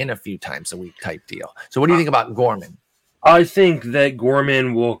spotting in a few times a week type deal? So what do you think about Gorman? I think that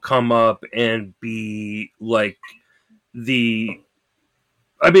Gorman will come up and be like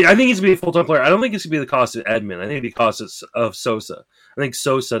I think he's going to be a full-time player. I don't think it's going to be the cost of Edman. I think it'd be the cost of Sosa. I think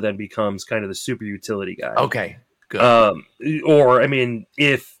Sosa then becomes kind of the super utility guy. Okay, good. Or, I mean,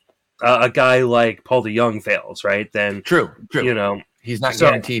 if a guy like Paul DeJong fails, right, then... True. He's not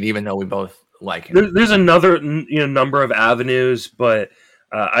guaranteed, even though we both like him. There's another number of avenues, but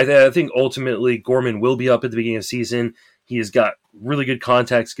I think ultimately Gorman will be up at the beginning of the season. He has got really good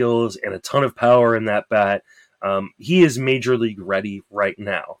contact skills and a ton of power in that bat. He is major league ready right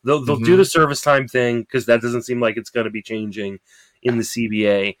now. They'll do the service time thing because that doesn't seem like it's going to be changing in the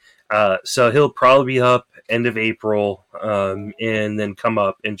CBA. So he'll probably be up end of April and then come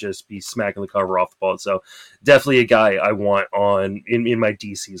up and just be smacking the cover off the ball. So definitely a guy I want on in my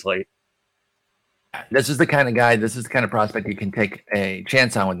DCs late. This is the kind of guy, this is the kind of prospect you can take a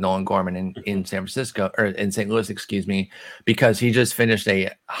chance on with Nolan Gorman in San Francisco, or in St. Louis, because he just finished a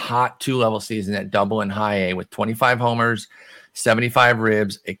hot 2-level season at Double and High A with 25 homers, 75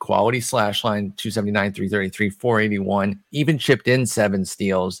 ribs, a quality slash line, 279, 333, 481, even chipped in 7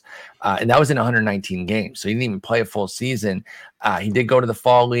 steals. And that was in 119 games. So he didn't even play a full season. He did go to the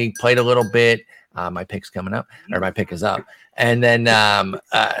fall league, played a little bit. My pick is up. And then,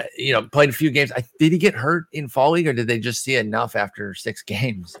 played a few games. Did he get hurt in fall league, or did they just see enough after 6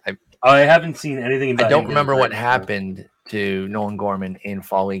 games? I haven't seen anything about I don't remember what happened to Nolan Gorman in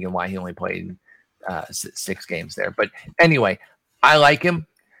fall league and why he only played 6 games there. But anyway, I like him.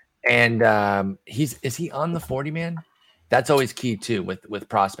 And is he on the 40-man? That's always key too with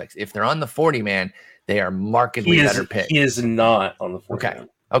prospects. If they're on the 40-man, they are markedly better picked. He is not on the 40-man.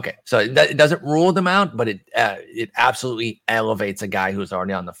 Okay, so it doesn't rule them out, but it absolutely elevates a guy who's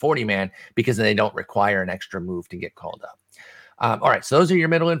already on the 40-man because then they don't require an extra move to get called up. All right, so those are your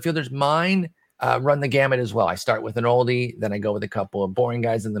middle infielders. Mine run the gamut as well. I start with an oldie, then I go with a couple of boring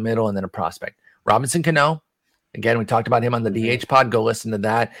guys in the middle, and then a prospect. Robinson Cano. Again, we talked about him on the DH pod. Go listen to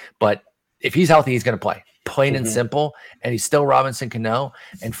that. But if he's healthy, he's going to play. Plain and simple. And he's still Robinson Cano.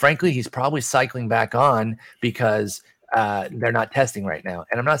 And frankly, he's probably cycling back on because they're not testing right now.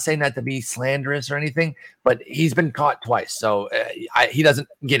 And I'm not saying that to be slanderous or anything, but he's been caught twice. So he doesn't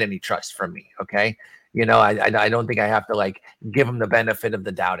get any trust from me. Okay. I don't think I have to give him the benefit of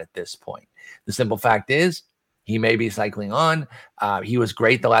the doubt at this point. The simple fact is he may be cycling on. He was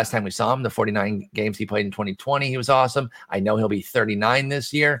great the last time we saw him, the 49 games he played in 2020. He was awesome. I know he'll be 39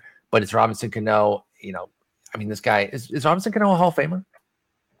 this year, but it's Robinson Cano. This guy is Robinson Cano a Hall of Famer?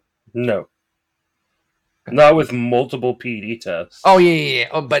 No. Not with multiple PD tests. Oh yeah.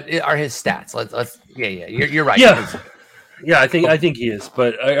 Oh, but are his stats? Let's. Yeah. You're right. Yeah. I think he is,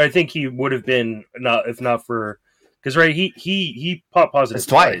 but I think he would have been if not for because he popped positive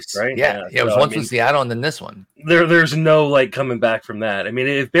twice, right? Yeah. It was once with Seattle and then this one. There's no coming back from that. I mean,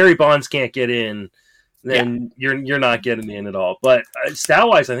 if Barry Bonds can't get in, then you're not getting in at all. But stat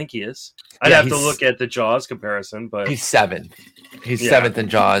wise, I think he is. I'd have to look at the Jaws comparison, but he's 7th. He's 7th in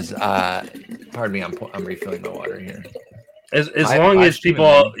Jaws. Pardon me, I'm refilling the water here. As long as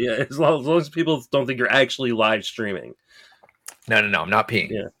people don't think you're actually live streaming. No, I'm not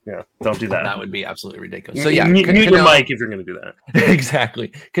peeing. Yeah. Yeah, don't do that. That would be absolutely ridiculous. So yeah, mute your mic if you're going to do that.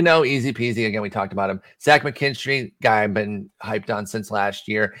 Exactly. Cano, easy peasy. Again, we talked about him. Zach McKinstry, guy I've been hyped on since last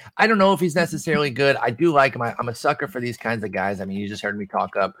year. I don't know if he's necessarily good. I do like him. I'm a sucker for these kinds of guys. I mean, you just heard me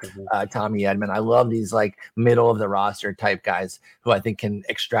talk up Tommy Edman. I love these like middle of the roster type guys who I think can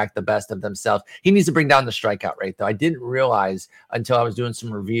extract the best of themselves. He needs to bring down the strikeout rate, though. I didn't realize until I was doing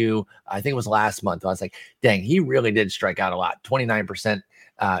some review. I think it was last month. I was like, dang, he really did strike out a lot. 29%.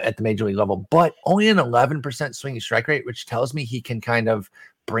 At the major league level, but only an 11% swinging strike rate, which tells me he can kind of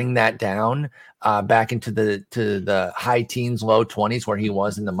bring that down back into the high teens, low 20s where he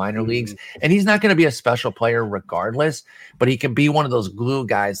was in the minor leagues. And he's not going to be a special player regardless, but he can be one of those glue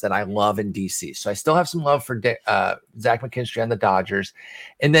guys that I love in DC. So I still have some love for Zach McKinstry on the Dodgers.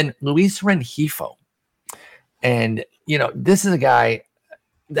 And then Luis Rengifo. And, you know, this is a guy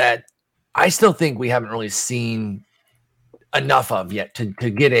that I still think we haven't really seen enough of yet to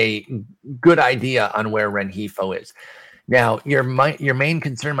get a good idea on where Rengifo is. Now, your main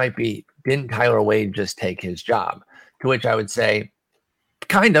concern might be, didn't Tyler Wade just take his job? To which I would say,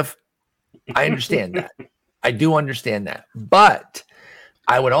 kind of. I understand that. I do understand that. But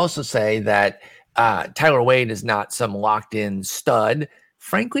I would also say that Tyler Wade is not some locked-in stud.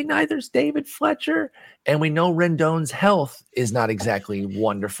 Frankly, neither is David Fletcher. And we know Rendon's health is not exactly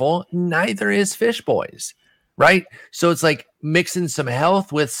wonderful. Neither is Fish Boys. Right. So it's like mixing some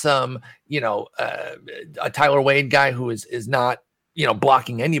health with some, a Tyler Wade guy who is not,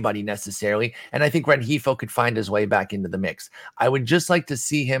 blocking anybody necessarily. And I think Rengifo could find his way back into the mix. I would just like to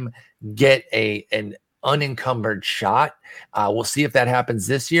see him get an unencumbered shot. We'll see if that happens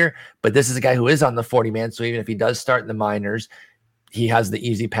this year. But this is a guy who is on the 40-man. So even if he does start in the minors, he has the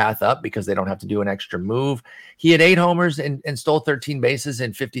easy path up because they don't have to do an extra move. He had 8 homers and stole 13 bases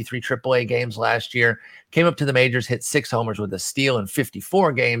in 53 AAA games last year. Came up to the majors, hit 6 homers with a steal in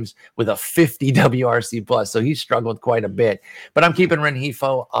 54 games with a 50 WRC plus. So he struggled quite a bit. But I'm keeping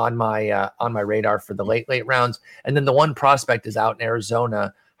Rengifo on my radar for the late rounds. And then the one prospect is out in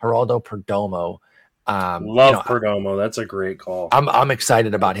Arizona, Geraldo Perdomo. Love Perdomo. That's a great call. I'm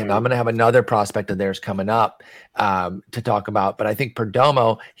excited about him. I'm going to have another prospect of theirs coming up to talk about. But I think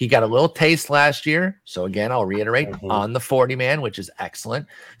Perdomo, he got a little taste last year. So again, I'll reiterate on the 40-man, which is excellent.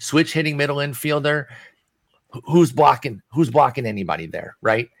 Switch hitting middle infielder. Who's blocking anybody there,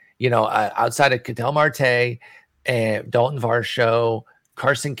 right? Outside of Ketel Marte and Dalton Varsho,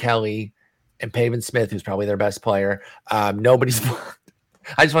 Carson Kelly, and Pavin Smith, who's probably their best player. Nobody's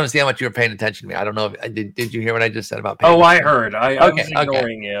I just want to see how much you were paying attention to me. I don't know if did you hear what I just said about Pavin? Oh, I heard. I was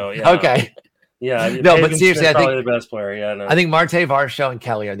ignoring you. Yeah. Okay. Yeah. No, but seriously, I think probably the best player. Yeah. No. I think Marte, Varsho, and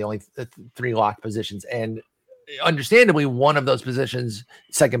Kelly are the only 3 locked positions, and understandably, one of those positions,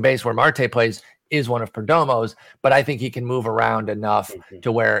 second base, where Marte plays, is one of Perdomo's. But I think he can move around enough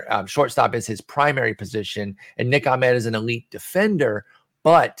to where shortstop is his primary position, and Nick Ahmed is an elite defender,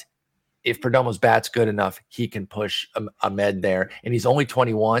 but if Perdomo's bat's good enough, he can push Ahmed there. And he's only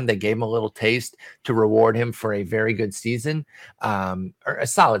 21. They gave him a little taste to reward him for a very good season, or a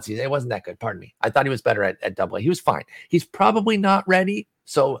solid season. It wasn't that good. Pardon me. I thought he was better at AA. He was fine. He's probably not ready.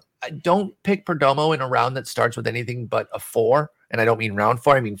 So don't pick Perdomo in a round that starts with anything but a 4. And I don't mean round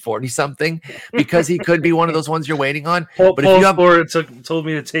 4, I mean 40 something, because he could be one of those ones you're waiting on. But if you have told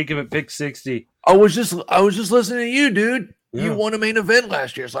me to take him at pick 60. I was just listening to you, dude. Yeah. You won a main event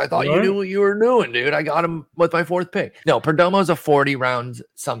last year, so I thought you knew what you were doing, dude. I got him with my 4th pick. No, Perdomo's a 40 rounds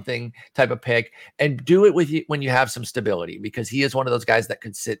something type of pick, and do it with you when you have some stability, because he is one of those guys that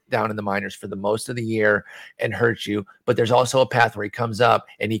could sit down in the minors for the most of the year and hurt you. But there's also a path where he comes up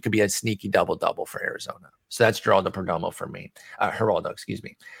and he could be a sneaky double for Arizona. So that's Geraldo Perdomo for me. Geraldo, excuse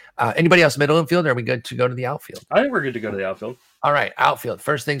me. Anybody else middle infield? Are we good to go to the outfield? I think we're good to go to the outfield. All right, outfield.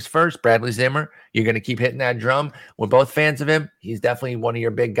 First things first, Bradley Zimmer. You're going to keep hitting that drum. We're both fans of him. He's definitely one of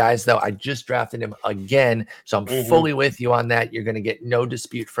your big guys, though. I just drafted him again, so I'm fully with you on that. You're going to get no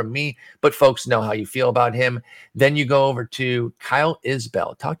dispute from me, but folks know how you feel about him. Then you go over to Kyle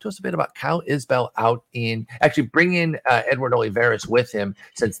Isbell. Talk to us a bit about Kyle Isbell actually bring in Edward Olivares with him,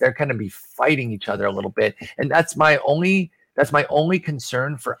 since they're going to be fighting each other a little bit. And that's my only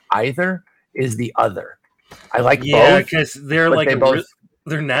concern for either is the other. I like both. Yeah, because they're like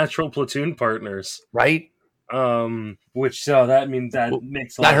they're natural platoon partners, right? Which that means that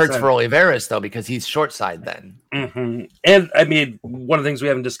makes a lot that hurts of sense for Olivares though, because he's short side then. And I mean, one of the things we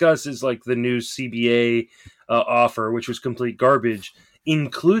haven't discussed is like the new CBA offer, which was complete garbage.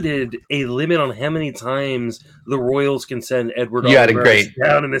 included a limit on how many times the Royals can send Edward You had a Olivares great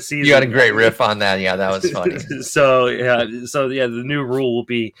down in the season. You had a great riff on that. Yeah, that was funny. So the new rule will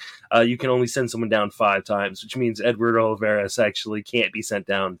be you can only send someone down 5 times, which means Edward Olivares actually can't be sent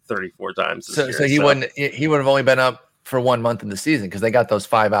down 34 times this year. So he would have only been up for 1 month in the season because they got those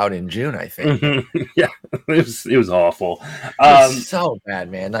 5 out in June, I think. Yeah, it was awful. It was so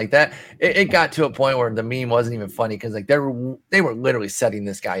bad, man. Like that, it got to a point where the meme wasn't even funny because like they were literally setting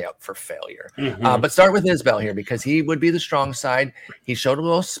this guy up for failure. But start with Isbell here because he would be the strong side. He showed a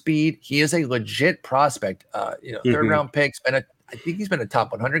little speed. He is a legit prospect. Third round pick. I think he's been a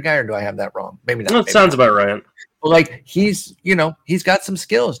top 100 guy, or do I have that wrong? Maybe not. That sounds about right. Like he's got some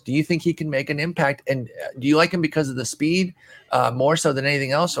skills. Do you think he can make an impact? And do you like him because of the speed more so than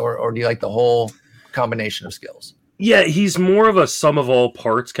anything else, or do you like the whole combination of skills? Yeah, he's more of a sum of all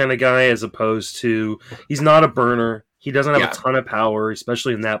parts kind of guy as opposed to he's not a burner. He doesn't have a ton of power,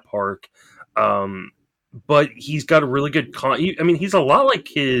 especially in that park. But he's got a really good he's a lot like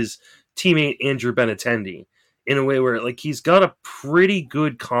his teammate Andrew Benintendi in a way where like he's got a pretty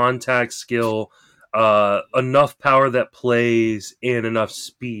good contact skill. Enough power that plays and enough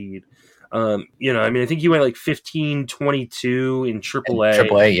speed. I think he went like 15-22 in AAA.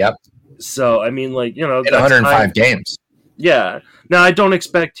 AAA, yep. So, in 105 games. Yeah. Now, I don't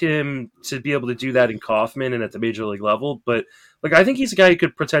expect him to be able to do that in Kauffman and at the major league level, but I think he's a guy who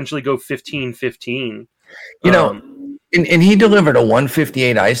could potentially go 15-15. And he delivered a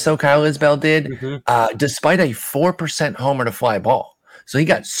 158 ISO, Kyle Isbell did, despite a 4% homer to fly ball. So he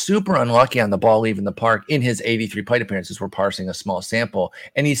got super unlucky on the ball leaving the park in his 83 plate appearances. We're parsing a small sample.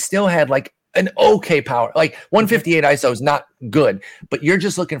 And he still had like an okay power. Like 158 ISO is not good, but you're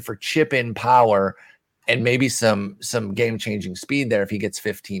just looking for chip in power and maybe some game-changing speed there if he gets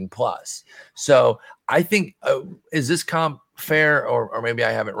 15 plus. So I think, is this comp fair, or maybe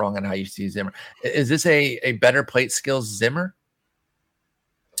I have it wrong on how you see Zimmer? Is this a better plate skills Zimmer?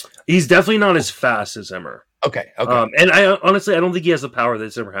 He's definitely not as fast as Zimmer. Okay. And I honestly don't think he has the power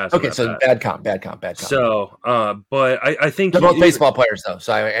that Zimmer has. Okay, so bad comp. So, but I think they're both baseball players, though.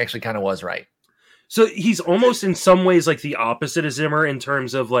 So I actually kind of was right. So he's almost in some ways like the opposite of Zimmer in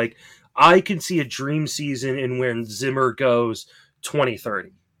terms of like I can see a dream season in when Zimmer goes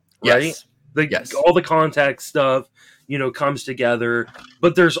 20-30, right? Yes. All the contact stuff, comes together.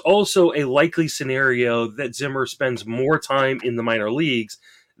 But there's also a likely scenario that Zimmer spends more time in the minor leagues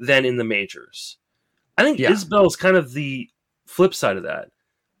than in the majors. I think Isbell is kind of the flip side of that.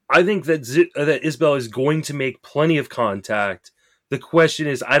 I think that Isbell is going to make plenty of contact. The question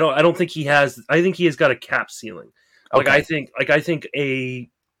is, I don't think he has. I think he has got a cap ceiling. Okay. I think a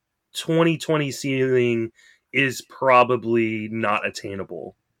 2020 ceiling is probably not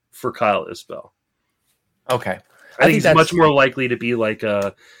attainable for Kyle Isbell. Okay, I think he's much more likely to be like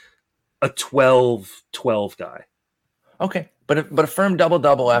a 12 guy. Okay, but a firm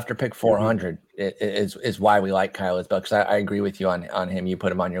double after pick 400 is why we like Kyle Isbell, because I agree with you on him. You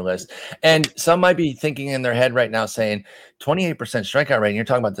put him on your list, and some might be thinking in their head right now saying 28% strikeout rate. And you're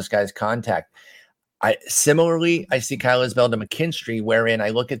talking about this guy's contact. I see Kyle Isbell to McKinstry, wherein I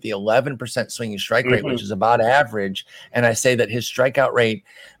look at the 11% swinging strike rate, which is about average, and I say that his strikeout rate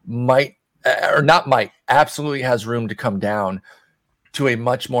absolutely has room to come down to a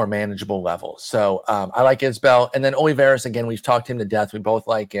much more manageable level. So I like Isbell. And then Olivares, again, we've talked him to death. We both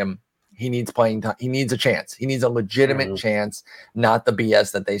like him. He needs playing time. He needs a chance. He needs a legitimate chance, not the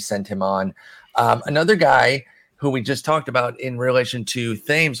BS that they sent him on. Another guy who we just talked about in relation to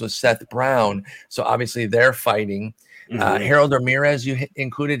Thames was Seth Brown. So obviously they're fighting. Harold Ramirez, you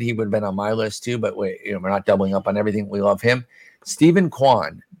included. He would have been on my list too, but we're not doubling up on everything. We love him. Stephen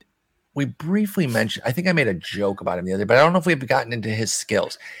Kwan. We briefly mentioned, I think I made a joke about him the other day, but I don't know if we've gotten into his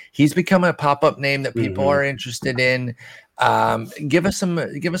skills. He's become a pop-up name that people are interested in. Give us some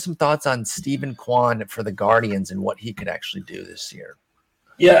thoughts on Stephen Kwan for the Guardians and what he could actually do this year.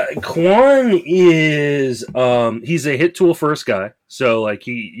 Yeah, Kwan is he's a hit tool first guy. So like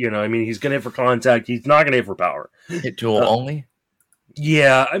he's gonna hit for contact, he's not gonna hit for power. Hit tool only?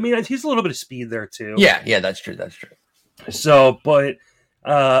 Yeah, he's a little bit of speed there too. Yeah, that's true. So, but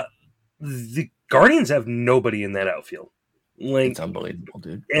the Guardians have nobody in that outfield. It's unbelievable,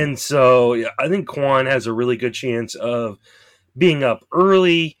 dude. And so I think Kwan has a really good chance of being up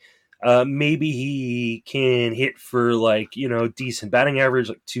early. Maybe he can hit for decent batting average,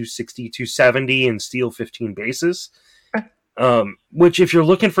 like 260, 270 and steal 15 bases. Which if you're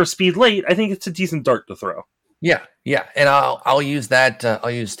looking for speed late, I think it's a decent dart to throw. Yeah, and I'll use that.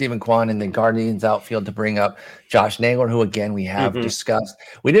 I'll use Stephen Kwan in the Guardians outfield to bring up Josh Naylor, who again we have discussed.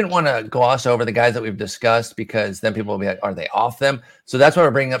 We didn't want to gloss over the guys that we've discussed because then people will be like, "Are they off them?" So that's why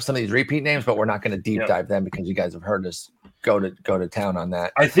we're bringing up some of these repeat names, but we're not going to deep dive them because you guys have heard us go to town on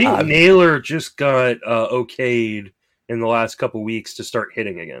that. I think Naylor just got okayed in the last couple weeks to start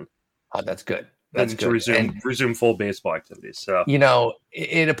hitting again. Oh, that's good. That's to resume full baseball activities. So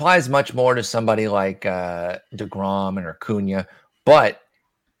it applies much more to somebody like DeGrom and Acuna. But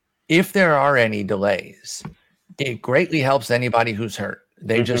if there are any delays, it greatly helps anybody who's hurt.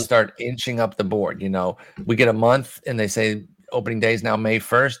 They just start inching up the board. We get a month, and they say opening day is now May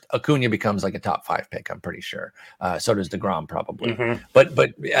 1st. Acuna becomes like a top 5 pick, I'm pretty sure. So does DeGrom probably. But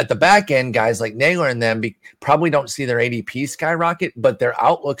at the back end, guys like Naylor and them probably don't see their ADP skyrocket, but their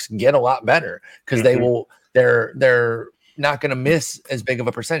outlooks get a lot better because they're not going to miss as big of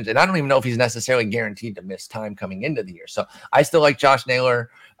a percentage. And I don't even know if he's necessarily guaranteed to miss time coming into the year. So I still like Josh Naylor.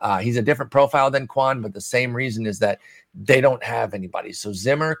 He's a different profile than Kwan, but the same reason is that they don't have anybody. So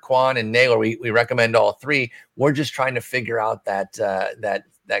Zimmer, Kwan, and Naylor, we recommend all three. We're just trying to figure out that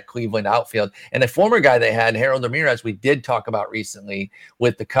Cleveland outfield. And a former guy they had, Harold Ramirez, we did talk about recently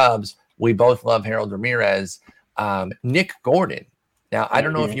with the Cubs. We both love Harold Ramirez. Nick Gordon. Now, I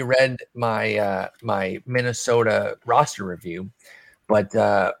don't know if you read my my Minnesota roster review, but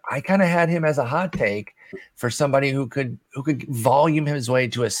I kind of had him as a hot take for somebody who could volume his way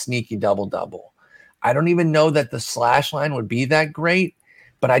to a sneaky double-double. I don't even know that the slash line would be that great,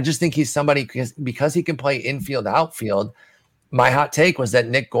 but I just think he's somebody because he can play infield, outfield. My hot take was that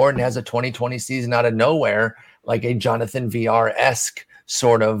Nick Gordon has a 2020 season out of nowhere, like a Jonathan VR-esque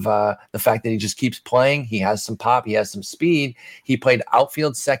sort of the fact that he just keeps playing. He has some pop. He has some speed. He played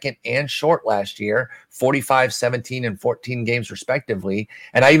outfield, second, and short last year, 45, 17, and 14 games respectively.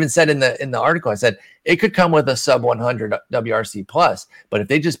 And I even said in the article, I said, it could come with a sub 100 WRC plus, but if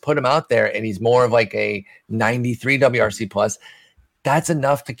they just put him out there and he's more of like a 93 WRC plus, that's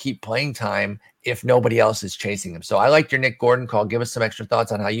enough to keep playing time if nobody else is chasing him. So I like your Nick Gordon call. Give us some extra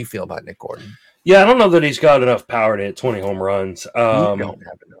thoughts on how you feel about Nick Gordon. Yeah, I don't know that he's got enough power to hit 20 home runs. You don't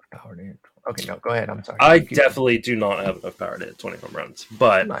have enough power to hit. Okay, no, go ahead. I'm sorry. I definitely do not have enough power to hit 20 home runs,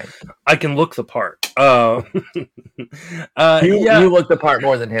 but I can look the part. You look the part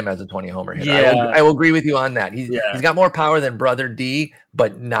more than him as a 20 homer hitter. Yeah. I will agree with you on that. He's got more power than Brother D,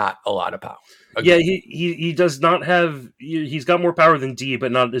 but not a lot of power. Okay. Yeah, he does not have. He's got more power than D,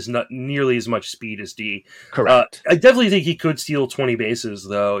 but not nearly as much speed as D. Correct. I definitely think he could steal 20 bases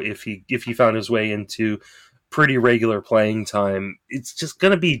though if he found his way into pretty regular playing time. It's just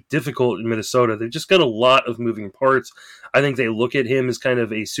going to be difficult in Minnesota. They've just got a lot of moving parts. I think they look at him as kind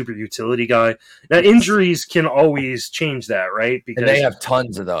of a super utility guy. Now, injuries can always change that, right? Because they have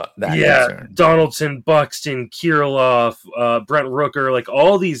tons of that. Yeah, concern. Donaldson, Buxton, Kirilloff, Brent Rooker, like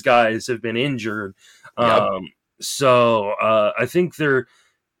all these guys have been injured. Yep. So I think there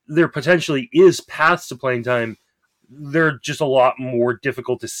potentially is paths to playing time. They're just a lot more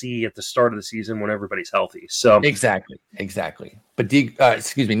difficult to see at the start of the season when everybody's healthy. So exactly. But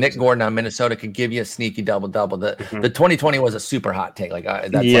Nick Gordon on Minnesota could give you a sneaky double-double. The 2020 was a super hot take.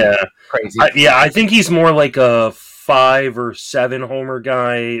 That's crazy. I think he's more like a 5 or 7 homer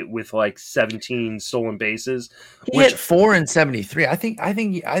guy with like 17 stolen bases. He hit 4 and 73. I think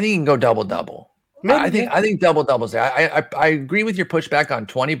he can go double-double. I think double-doubles there. I agree with your pushback on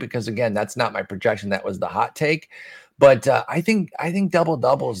 20 because again, that's not my projection. That was the hot take. But I think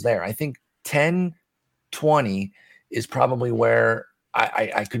double-doubles there. I think 10, 20 is probably where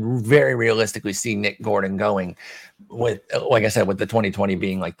I could very realistically see Nick Gordon going with, like I said, with the 2020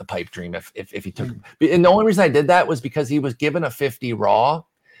 being like the pipe dream if he took. And the only reason I did that was because he was given a 50 raw,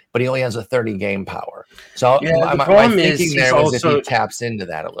 but he only has a 30 game power. So my thinking there was if he taps into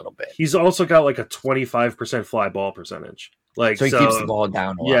that a little bit. He's also got like a 25% fly ball percentage. So he keeps the ball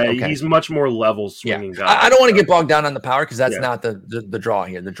down a lot. Yeah, okay. He's much more level swinging guy. I don't want to get bogged down on the power because that's not the draw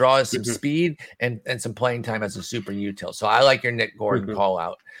here. The draw is some speed and some playing time as a super util. So I like your Nick Gordon call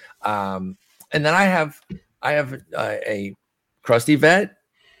out. And then I have a Krusty Vet,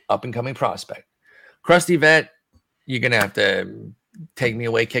 up and coming prospect. Krusty Vet, you're gonna have to take me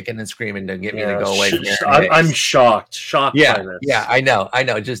away kicking and screaming to get me to go away from here. I'm shocked by this. Yeah, I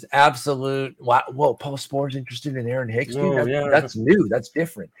know. Just absolute. Whoa, Paul Spore's interested in Aaron Hicks. That's new. That's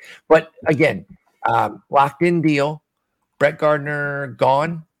different. But again, locked in deal. Brett Gardner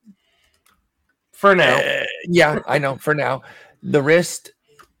gone for now. I know. For now, the wrist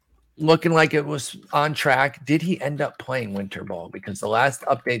looking like it was on track. Did he end up playing winter ball? Because the last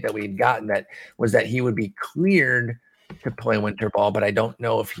update that we had gotten was that he would be cleared to play winter ball, but I don't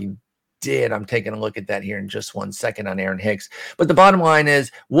know if he did. I'm taking a look at that here in just 1 second on Aaron Hicks. But the bottom line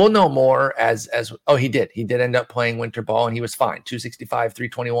is we'll know more as he did end up playing winter ball and he was fine. 265,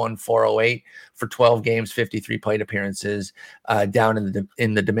 321, 408 for 12 games, 53 plate appearances down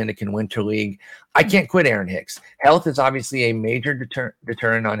in the Dominican Winter League. I can't quit Aaron Hicks. Health is obviously a major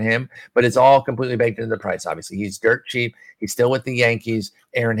deterrent on him, but it's all completely baked into the price. Obviously, he's dirt cheap. He's still with the Yankees.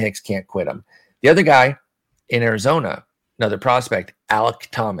 Aaron Hicks can't quit him. The other guy in Arizona, another prospect, Alek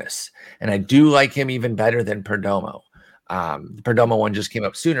Thomas. And I do like him even better than Perdomo. The Perdomo one just came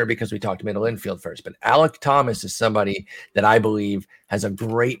up sooner because we talked middle infield first. But Alek Thomas is somebody that I believe has a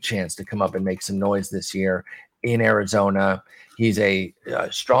great chance to come up and make some noise this year in Arizona. He's a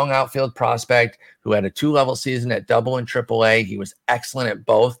strong outfield prospect who had a 2-level season at Double and Triple A. He was excellent at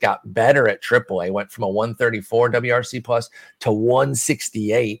both, got better at Triple A, went from a 134 WRC plus to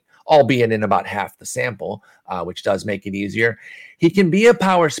 168, albeit in about half the sample, which does make it easier. He can be a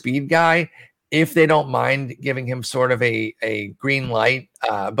power speed guy if they don't mind giving him sort of a green light,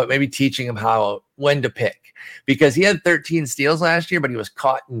 but maybe teaching him when to pick. Because he had 13 steals last year, but he was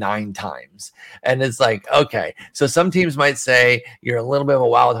caught 9 times. And it's like, okay, so some teams might say you're a little bit of a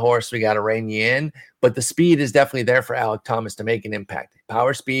wild horse, we got to rein you in. But the speed is definitely there for Alek Thomas to make an impact.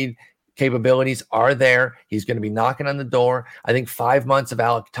 Power speed capabilities are there. He's going to be knocking on the door. I think 5 months of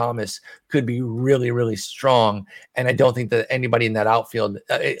Alek Thomas could be really, really strong. And I don't think that anybody in that outfield,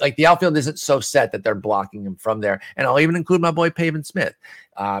 like the outfield isn't so set that they're blocking him from there. And I'll even include my boy Pavin Smith.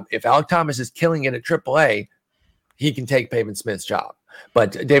 If Alek Thomas is killing it at AAA, he can take Pavin Smith's job.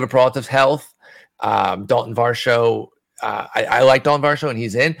 But David Peralta's health, Dalton Varsho, I like Dalton Varsho and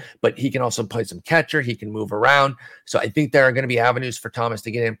he's in, but he can also play some catcher. He can move around. So I think there are going to be avenues for Thomas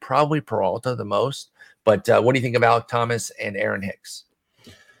to get in, probably Peralta the most. But what do you think of Alek Thomas and Aaron Hicks?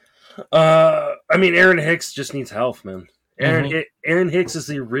 I mean, Aaron Hicks just needs health, man. Aaron Hicks is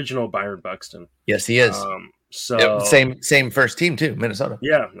the original Byron Buxton. Yes, he is. So same first team too, Minnesota.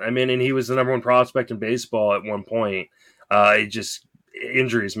 Yeah, I mean, and he was the number 1 prospect in baseball at one point.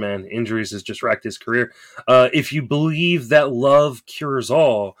 Injuries, man. Injuries has just wrecked his career. If you believe that love cures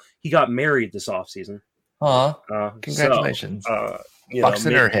all, he got married this offseason. Congratulations. So,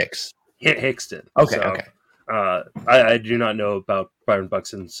 Buxton or Hicks? Hicks did. Okay. I do not know about Byron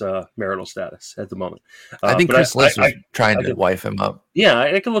Buxton's marital status at the moment. I think Chris Liss was trying to wife him up. Yeah,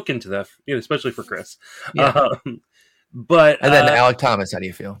 I can look into that, especially for Chris. Yeah. And then Alek Thomas, how do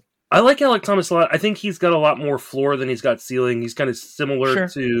you feel? I like Alek Thomas a lot. I think he's got a lot more floor than he's got ceiling. He's kind of similar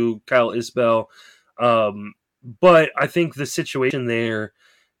to Kyle Isbell. But I think the situation there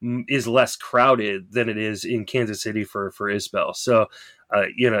is less crowded than it is in Kansas City for Isbell. So, I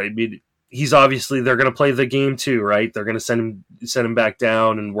mean, he's obviously, they're going to play the game too, right? They're going to send him back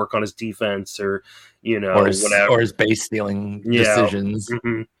down and work on his defense or whatever. Or his base stealing decisions.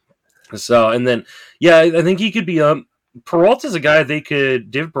 Mm-hmm. So, and then, I think he could be David Peralta's a guy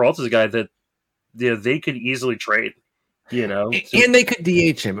that they could easily trade, and they could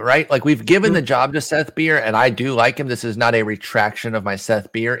DH him, right? Like we've given the job to Seth Beer, and I do like him. This is not a retraction of my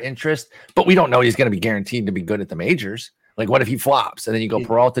Seth Beer interest, but we don't know he's going to be guaranteed to be good at the majors. Like, what if he flops and then you go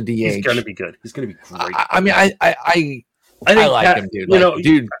Peralta DH? He's going to be good. He's going to be great. I mean, I like him,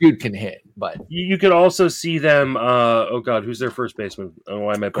 dude. Dude can hit, but you could also see them. Who's their first baseman?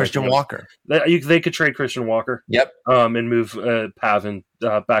 Why am I Christian Walker? They could trade Christian Walker. Yep. And move Pavin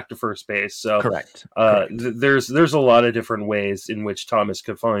back to first base. So correct. There's a lot of different ways in which Thomas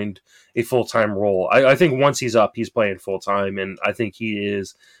could find a full-time role. I think once he's up, he's playing full-time, and I think he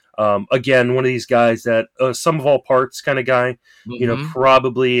is. Again, one of these guys that sum of all parts kind of guy.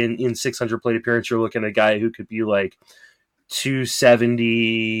 Probably in 600 plate appearance, you're looking at a guy who could be like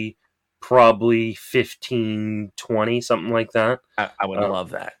 270, probably 15, 20, something like that. I would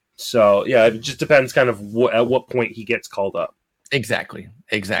love that. So, it just depends kind of at what point he gets called up. Exactly.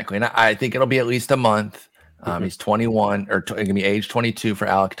 And I think it'll be at least a month. He's 21, or going to be age 22 for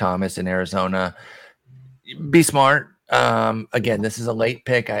Alek Thomas in Arizona. Be smart. Again, this is a late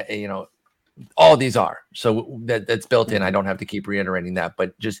pick. All these are. So that's built in. I don't have to keep reiterating that,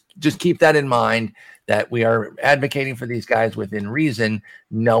 but just keep that in mind that we are advocating for these guys within reason,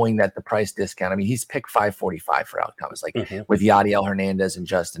 knowing that the price discount, I mean, he's picked 545 for Alek Thomas, with Yadiel Hernandez and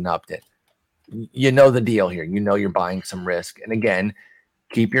Justin Upton. You know the deal here. You're buying some risk. And again,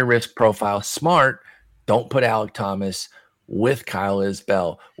 keep your risk profile smart. Don't put Alek Thomas with Kyle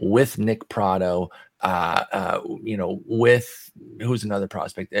Isbell, with Nick Pratto, with who's another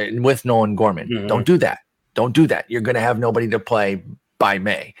prospect, with Nolan Gorman. Mm-hmm. Don't do that. You're going to have nobody to play by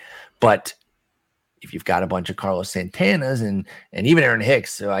May. But if you've got a bunch of Carlos Santanas and even Aaron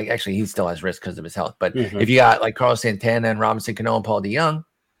Hicks, so he still has risk because of his health. But if you got like Carlos Santana and Robinson Cano and Paul DeJong,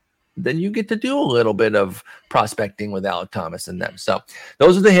 then you get to do a little bit of prospecting with Alec Thomas and them. So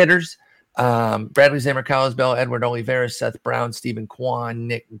those are the hitters. Bradley Zimmer, Carlos Bell, Edward Olivares, Seth Brown, Stephen Kwan,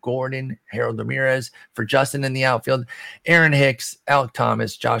 Nick Gordon, Harold Ramirez. For Justin in the outfield, Aaron Hicks, Alec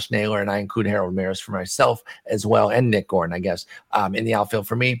Thomas, Josh Naylor, and I include Harold Ramirez for myself as well, and Nick Gordon, I guess, in the outfield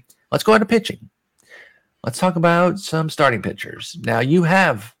for me. Let's go into pitching. Let's talk about some starting pitchers. Now, you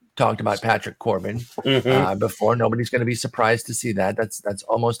have talked about Patrick Corbin before. Nobody's going to be surprised to see that. That's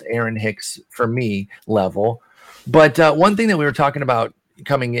almost Aaron Hicks for me level. But one thing that we were talking about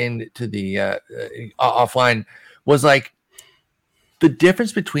coming into the offline was like the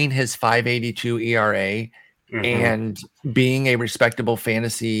difference between his 5.82 ERA and being a respectable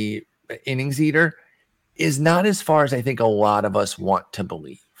fantasy innings eater is not as far as I think a lot of us want to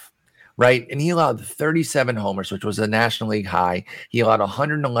believe. Right. And he allowed 37 homers, which was a National League high. He allowed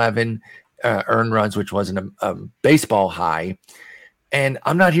 111 earned runs, which was a baseball high. And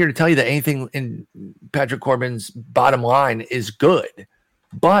I'm not here to tell you that anything in Patrick Corbin's bottom line is good.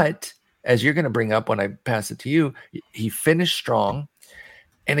 But as you're going to bring up when I pass it to you, he finished strong.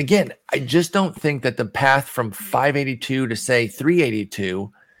 And again, I just don't think that the path from 582 to say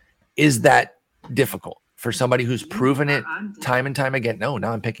 382 is that difficult for somebody who's proven it time and time again. No,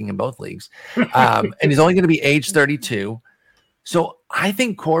 now I'm picking in both leagues. And he's only going to be age 32. So I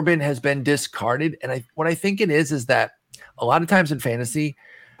think Corbin has been discarded. And what I think it is that a lot of times in fantasy,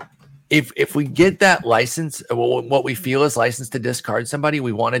 if we get that license, what we feel is license to discard somebody,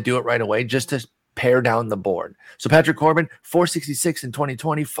 we want to do it right away just to pare down the board. So Patrick Corbin, 466 in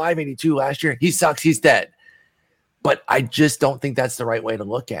 2020, 582 last year. He sucks. He's dead. But I just don't think that's the right way to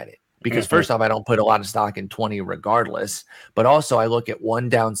look at it. Because first off, I don't put a lot of stock in 20 regardless. But also I look at one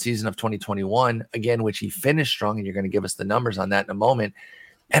down season of 2021, again, which he finished strong. And you're going to give us the numbers on that in a moment.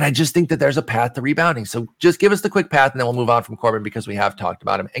 And I just think that there's a path to rebounding. So just give us the quick path and then we'll move on from Corbin because we have talked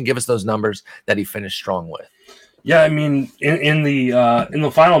about him, and give us those numbers that he finished strong with. Yeah, I mean, in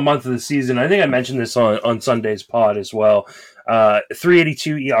the final month of the season, I think I mentioned this on Sunday's pod as well.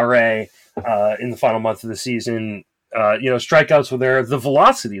 382 ERA in the final month of the season. Strikeouts were there. The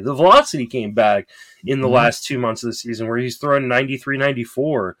velocity came back in the last 2 months of the season where he's throwing 93,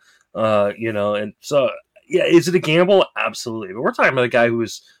 94. And so. Yeah, is it a gamble? Absolutely. But we're talking about a guy who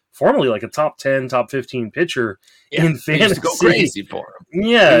was formerly like a top 10, top 15 pitcher in fantasy. Used to go crazy for him.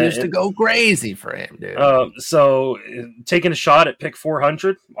 Yeah. It used to go crazy for him, dude. So taking a shot at pick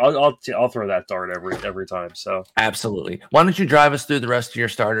 400, I'll throw that dart every time. So absolutely. Why don't you drive us through the rest of your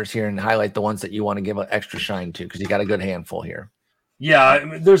starters here and highlight the ones that you want to give an extra shine to, because you got a good handful here. Yeah, I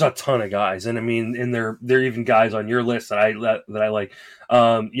mean, there's a ton of guys, and I mean, and there are even guys on your list that I like.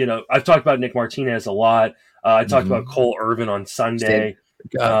 I've talked about Nick Martinez a lot. I talked about Cole Irvin on Sunday.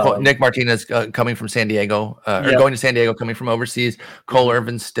 Nick Martinez coming from San Diego, or going to San Diego, coming from overseas. Cole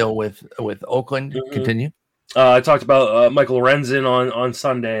Irvin's still with Oakland. Continue. I talked about Michael Lorenzen on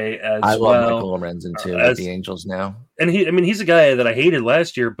Sunday as well. I love Michael Lorenzen too with the Angels now. And he's a guy that I hated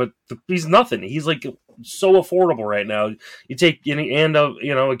last year, but he's nothing. He's like so affordable right now. You take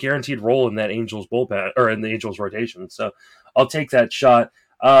a guaranteed role in that Angels bullpen or in the Angels rotation. So I'll take that shot.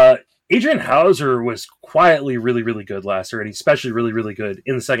 Adrian Hauser was quietly really, really good last year, and especially really, really good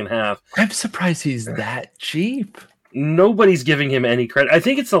in the second half. I'm surprised he's that cheap. Nobody's giving him any credit. I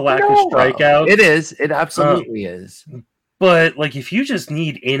think it's the lack of strikeouts. It is. It absolutely is. But like, if you just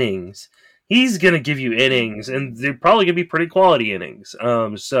need innings, he's going to give you innings, and they're probably going to be pretty quality innings.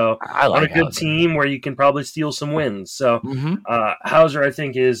 So on a good team where you can probably steal some wins. So Hauser, I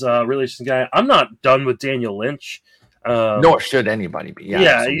think, is a really interesting guy. I'm not done with Daniel Lynch. Nor should anybody be.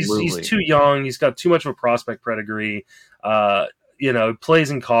 Yeah, he's too young. He's got too much of a prospect pedigree.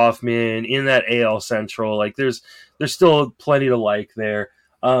 Plays in Kauffman in that AL Central. Like there's still plenty to like there.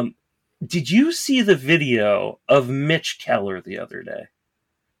 Did you see the video of Mitch Keller the other day?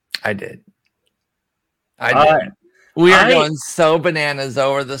 I did. We are going so bananas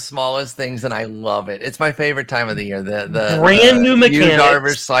over the smallest things, and I love it. It's my favorite time of the year. The brand new mechanics.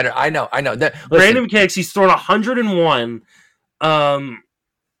 Darvish slider. I know. Brand new mechanics. He's thrown 101.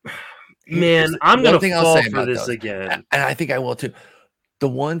 Man, I'm going to fall for this again. And I think I will too. The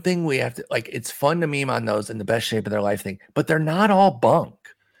one thing we have to, it's fun to meme on those in the best shape of their life thing, but they're not all bunk.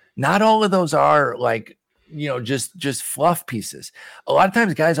 Not all of those are just fluff pieces. A lot of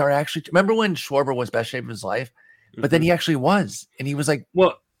times guys are actually, remember when Schwarber was best shape of his life? But then he actually was. And he was like,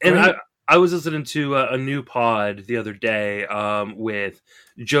 well, and I was listening to a new pod the other day with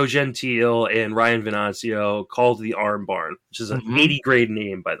Joe Gentile and Ryan Venancio called The Arm Barn, which is an 80 grade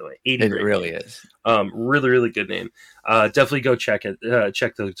name, by the way. 80 grade. It really is. Really, really good name. Definitely go check it.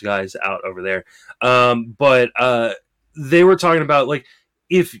 Check those guys out over there. But they were talking about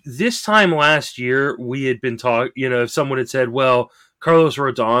if this time last year we had been talking, if someone had said, well, Carlos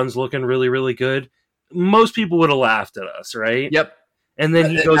Rodon's looking really, really good, most people would have laughed at us, right? Yep. And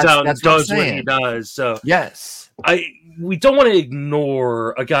then he goes out and does what he does. So yes, we don't want to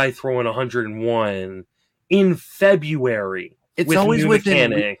ignore a guy throwing 101 in February. It's always with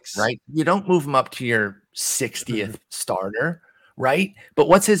mechanics, right? You don't move him up to your 60th starter, right? But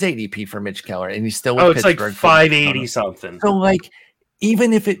what's his ADP for Mitch Keller? And he's still with Pittsburgh. It's like 580 something. So like,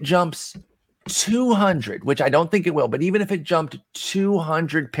 even if it jumps 200, which I don't think it will, but even if it jumped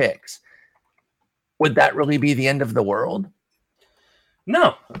 200 picks, would that really be the end of the world?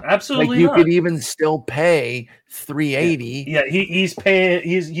 No, absolutely not. You could even still pay 380. Yeah, he's paying.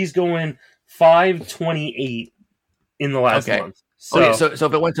 He's going 528 in the last month. So if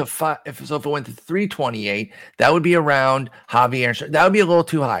it went to if it went to 328, that would be around Javier. That would be a little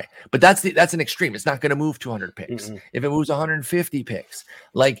too high. But that's an extreme. It's not going to move 200 picks. Mm-hmm. If it moves 150 picks,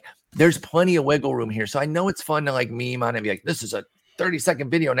 like there's plenty of wiggle room here. So I know it's fun to like meme on it and be like, this is a 30-second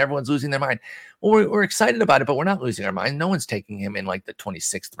video and everyone's losing their mind. Well, we're excited about it, but we're not losing our mind. No one's taking him in like the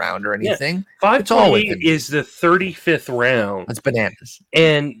 26th round or anything. Yeah. 528 is the 35th round. That's bananas.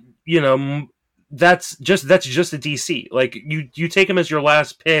 And that's just a DC. Like you take him as your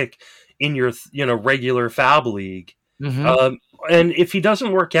last pick in your regular Fab league. Mm-hmm. And if he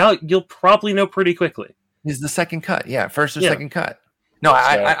doesn't work out, you'll probably know pretty quickly. He's the second cut. Yeah, first or second cut. No,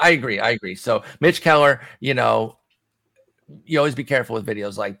 I agree. So Mitch Keller, you always be careful with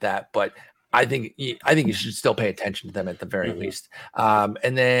videos like that, but I think you should still pay attention to them at the very least.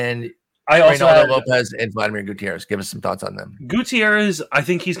 And then I also have Lopez and Vladimir Gutierrez. Give us some thoughts on them. Gutierrez, I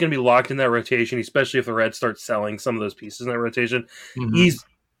think he's going to be locked in that rotation, especially if the Reds start selling some of those pieces in that rotation.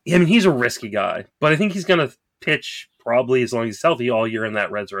 Mm-hmm. He's a risky guy, but I think he's going to pitch probably as long as he's healthy all year in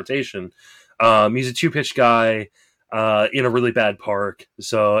that Reds rotation. He's a 2-pitch guy in a really bad park,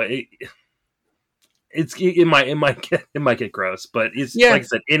 so it might get gross, but it's like I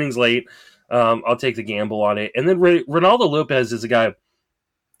said, innings late. I'll take the gamble on it. And then Ronaldo Lopez is a guy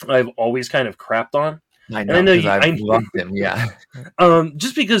I've always kind of crapped on. I know I've loved him. Yeah.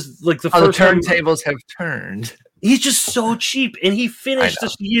 Just because like the turntables have turned. He's just so cheap, and he finished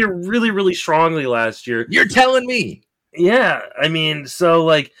this year really, really strongly last year. You're telling me? Yeah, I mean, so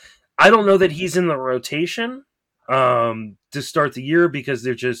like, I don't know that he's in the rotation to start the year because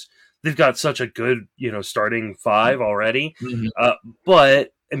they've got such a good starting five already. Mm-hmm.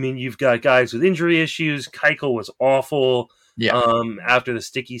 But I mean, you've got guys with injury issues. Keuchel was awful. Yeah. After the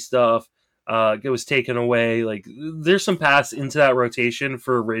sticky stuff, it was taken away. Like, there's some paths into that rotation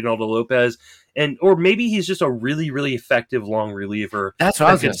for Reynaldo Lopez, or maybe he's just a really, really effective long reliever. That's what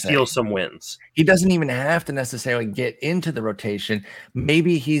I was going to say. Steal some wins. He doesn't even have to necessarily get into the rotation.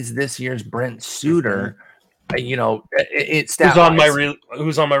 Maybe he's this year's Brent Suter. Mm-hmm. It's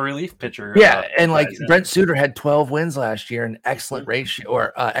who's on my relief pitcher. Yeah, and like Brent Suter had 12 wins last year, an excellent ratio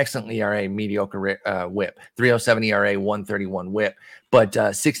or excellent ERA, mediocre WHIP, 3.07 ERA, 1.31 WHIP, but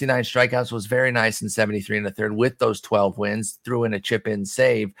 69 strikeouts was very nice in 73 and a third with those 12 wins. Threw in a chip in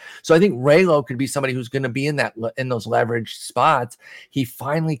save, so I think Raylo could be somebody who's going to be in those leveraged spots. He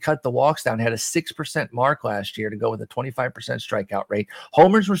finally cut the walks down, had a 6% mark last year to go with a 25% strikeout rate.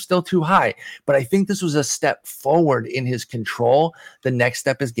 Homers were still too high, but I think this was a step forward in his control. The next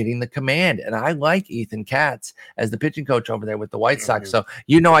step is getting the command, and I like Ethan Katz as the pitching coach over there with the White Sox. So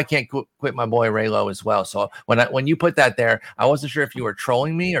I can't quit my boy Raylo as well. So when you put that there, I wasn't sure if you were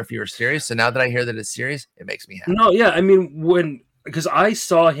trolling me or if you were serious. So now that I hear that it's serious, it makes me happy. No, yeah, I mean because I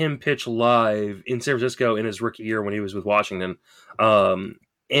saw him pitch live in San Francisco in his rookie year when he was with Washington,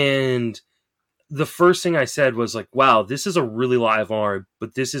 and the first thing I said was like, "Wow, this is a really live arm,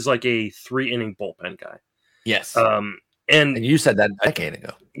 but this is like a 3-inning bullpen guy." Yes. And you said that a decade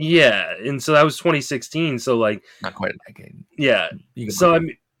ago. Yeah. And so that was 2016. So like not quite a decade. Yeah. So I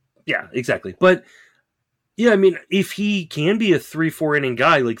mean, yeah, exactly. But yeah, I mean, if he can be a 3-4 inning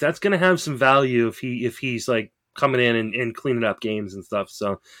guy, like that's going to have some value if he's like coming in and cleaning up games and stuff.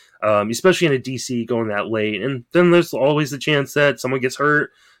 So especially in a DC going that late. And then there's always the chance that someone gets hurt,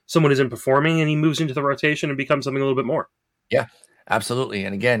 someone isn't performing, and he moves into the rotation and becomes something a little bit more. Yeah, absolutely.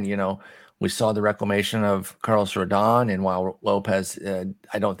 And again, we saw the reclamation of Carlos Rodon, and while Lopez,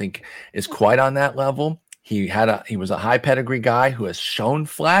 I don't think is quite on that level, he was a high pedigree guy who has shown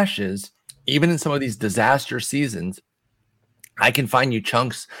flashes, even in some of these disaster seasons. I can find you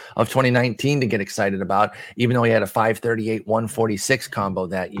chunks of 2019 to get excited about, even though he had a 538, 146 combo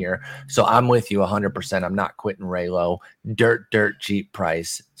that year. So I'm with you 100%. I'm not quitting Raylo. Dirt cheap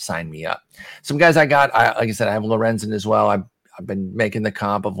price. Sign me up. Some guys like I said, I have Lorenzen as well. I've been making the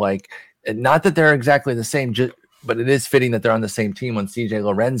comp of like, not that they're exactly the same, but it is fitting that they're on the same team when CJ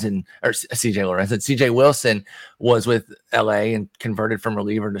Wilson was with LA and converted from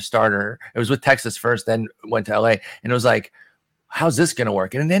reliever to starter. It was with Texas first, then went to LA, and it was like, how's this going to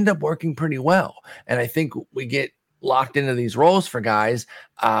work? And it ended up working pretty well. And I think we get locked into these roles for guys,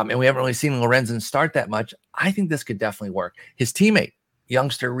 and we haven't really seen Lorenzen start that much. I think this could definitely work. His teammate,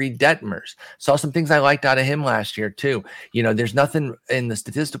 youngster Reed Detmers, saw some things I liked out of him last year too. There's nothing in the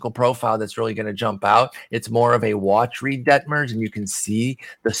statistical profile that's really going to jump out. It's more of a watch Reed Detmers, and you can see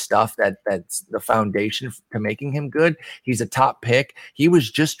the stuff that's the foundation to making him good. He's a top pick. He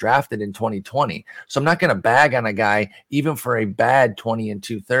was just drafted in 2020, so I'm not going to bag on a guy even for a bad 20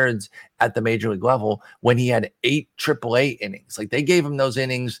 2/3 at the major league level when he had 8 AAA innings. Like, they gave him those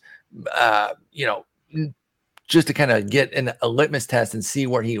innings, just to kind of get a litmus test and see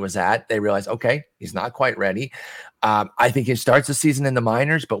where he was at. They realized, okay, he's not quite ready. I think he starts the season in the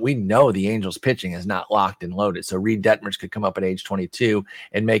minors, but we know the Angels pitching is not locked and loaded. So Reed Detmers could come up at age 22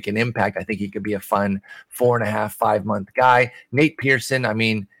 and make an impact. I think he could be a fun 4.5, 5 month guy. Nate Pearson, I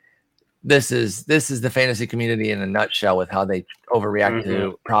mean, this is the fantasy community in a nutshell with how they overreact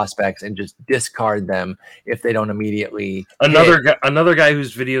to prospects and just discard them if they don't immediately. Another guy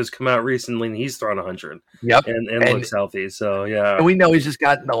whose videos come out recently, and he's thrown 100. Yep, and looks healthy. So yeah, and we know he's just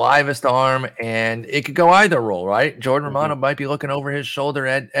got the livest arm, and it could go either role, right? Jordan Romano might be looking over his shoulder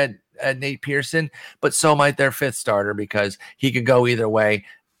at Nate Pearson, but so might their 5th starter, because he could go either way.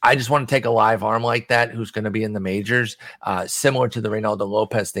 I just want to take a live arm like that who's going to be in the majors, similar to the Reynaldo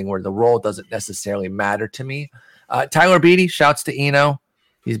Lopez thing, where the role doesn't necessarily matter to me. Tyler Beede, shouts to Eno.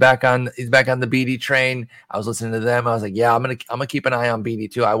 He's back on the Beede train. I was listening to them. I was like, yeah, I'm gonna keep an eye on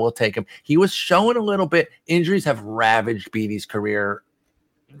Beede too. I will take him. He was showing a little bit. Injuries have ravaged Beede's career,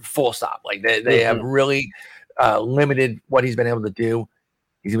 full stop. Like they have really limited what he's been able to do.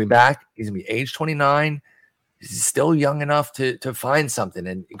 He's gonna be back. He's gonna be age 29. He's still young enough to find something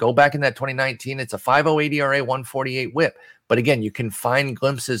and go back in that 2019. It's a 5.08 ERA, 148 WHIP. But again, you can find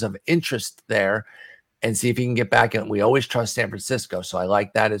glimpses of interest there and see if he can get back in. We always trust San Francisco, so I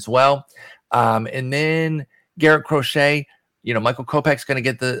like that as well. And then Garrett Crochet, Michael Kopech's going to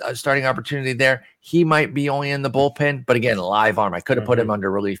get the starting opportunity there. He might be only in the bullpen, but again, a live arm. I could have put him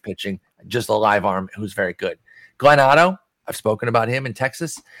under relief pitching, just a live arm who's very good. Glenn Otto, I've spoken about him in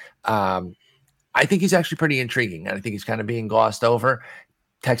Texas. I think he's actually pretty intriguing, and I think he's kind of being glossed over.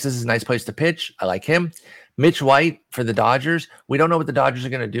 Texas is a nice place to pitch. I like him. Mitch White for the Dodgers. We don't know what the Dodgers are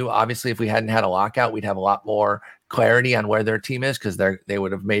going to do. Obviously, if we hadn't had a lockout, we'd have a lot more clarity on where their team is, because they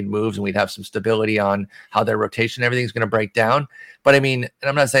would have made moves and we'd have some stability on how their rotation, everything's going to break down. But I mean, and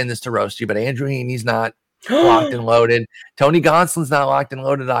I'm not saying this to roast you, but Andrew Heaney's not locked and loaded. Tony Gonsolin's not locked and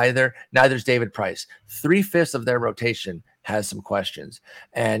loaded either. Neither's David Price. 3/5 of their rotation has some questions.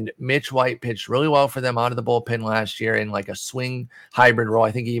 And Mitch White pitched really well for them out of the bullpen last year in like a swing hybrid role.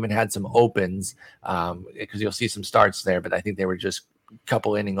 I think he even had some opens, because you'll see some starts there, but I think they were just a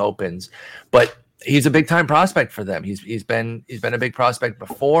couple inning opens. But he's a big time prospect for them. He's been a big prospect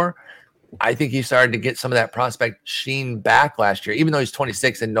before. I think he started to get some of that prospect sheen back last year, even though he's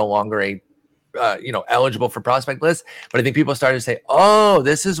 26 and no longer a eligible for prospect list. But I think people started to say, oh,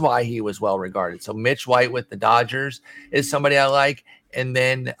 this is why he was well regarded. So Mitch White with the Dodgers is somebody I like. And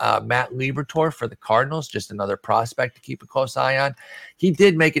then Matt Liberatore for the Cardinals, just another prospect to keep a close eye on. He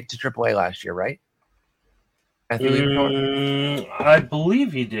did make it to AAA last year, right? Matthew Liberatore? I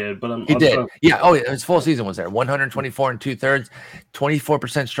believe he did, but he did. Yeah. Oh, his full season was there. 124 2/3,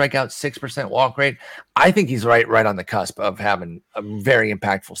 24% strikeout, 6% walk rate. I think he's right on the cusp of having a very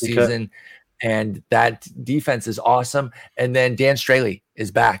impactful season. Okay. And that defense is awesome. And then Dan Straley is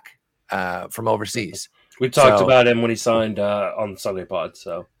back from overseas. We talked about him when he signed on the Sunday Pod.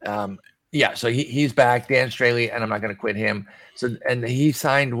 So so he's back, Dan Straley, and I'm not going to quit him. So and he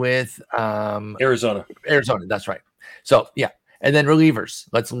signed with Arizona. That's right. So yeah, and then relievers.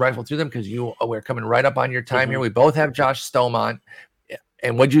 Let's rifle through them because we're coming right up on your time here. We both have Josh Stomont.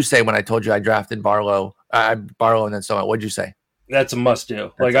 And what'd you say when I told you I drafted Barlow and then Stomont? What'd you say? That's a must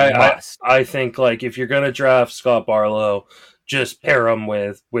do. Like I think like if you're gonna draft Scott Barlow, just pair him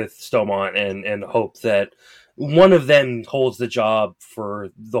with Stomont and hope that one of them holds the job for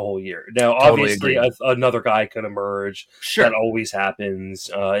the whole year. Now, obviously, another guy could emerge. Sure, that always happens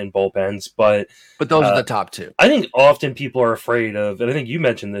in bullpens, but those are the top two. I think often people are afraid of, and I think you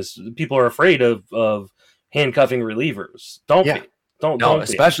mentioned this. People are afraid of handcuffing relievers. Don't be. Don't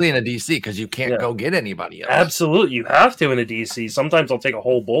especially in a DC because you can't go get anybody else. Absolutely, you have to in a DC. Sometimes I'll take a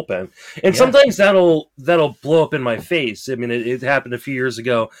whole bullpen, and sometimes that'll blow up in my face. I mean, it happened a few years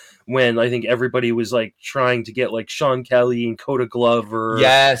ago. when I think everybody was like trying to get like Sean Kelly and Coda Glover.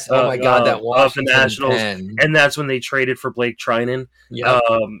 Yes. Oh my God, that Washington the Nationals, pen. and that's when they traded for Blake Trinan. Yep.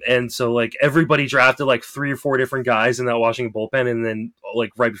 And so like everybody drafted like 3 or 4 different guys in that Washington bullpen, and then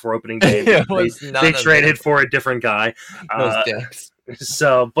like right before opening day, they traded for a different guy.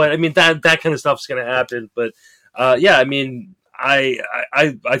 So, but I mean that kind of stuff's going to happen. But yeah, I mean, I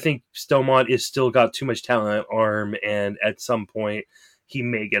think Stelmont is still got too much talent at arm, and at some point he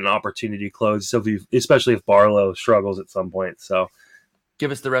may get an opportunity to close. So, especially if Barlow struggles at some point. So,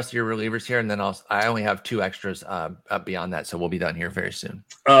 give us the rest of your relievers here, and then I only have 2 extras beyond that, so we'll be done here very soon.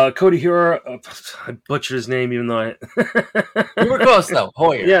 Cody Hura, I butchered his name, even though you were close though.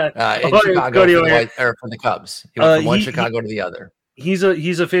 Hoyer, in Chicago for the Cubs. He went from one Chicago to the other. He's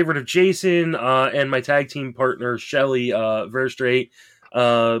a favorite of Jason and my tag team partner Shelly Verstrate.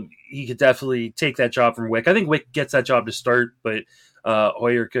 He could definitely take that job from Wick. I think Wick gets that job to start, but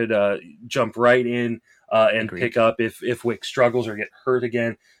Hoyer could jump right in. And Agreed. Pick up if Wick struggles or get hurt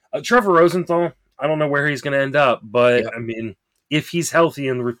again. Trevor Rosenthal, I don't know where he's going to end up, but I mean, if he's healthy,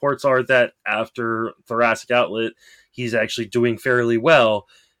 and the reports are that after thoracic outlet, he's actually doing fairly well,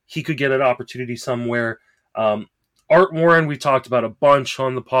 he could get an opportunity somewhere. Art Warren, we talked about a bunch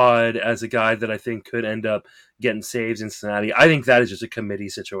on the pod as a guy that I think could end up getting saves in Cincinnati. I think that is just a committee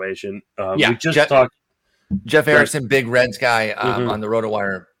situation. We just talked. Jeff Erickson, big Reds guy on the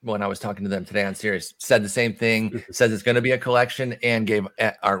RotoWire, when I was talking to them today on Sirius, said the same thing, says it's going to be a collection, and gave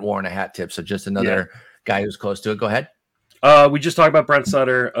Art Warren a hat tip. So just another guy who's close to it. Go ahead. We just talked about Brent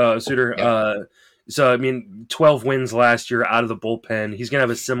Sutter. So, I mean, 12 wins last year out of the bullpen. He's going to have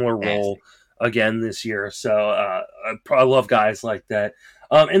a similar role again this year. So I love guys like that.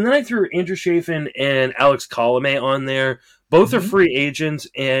 And then I threw Andrew Chafin and Alex Colomé on there. Both are free agents,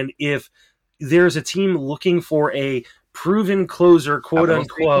 and if there's a team looking for a proven closer, quote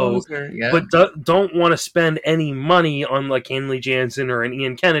unquote, but don't want to spend any money on like Kenley Jansen or an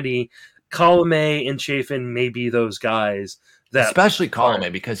Ian Kennedy, Colomé and Chafin may be those guys. That especially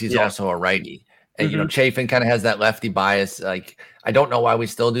Colomé, because he's also a righty. And, you know, Chafin kind of has that lefty bias. Like, I don't know why we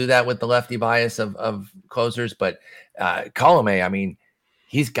still do that with the lefty bias of closers, but Colomé, I mean,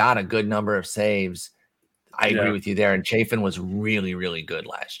 he's got a good number of saves. I agree with you there. And Chafin was really, really good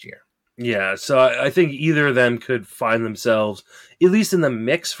last year. Yeah, so I think either of them could find themselves at least in the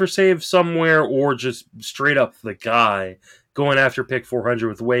mix for saves somewhere, or just straight up the guy going after pick 400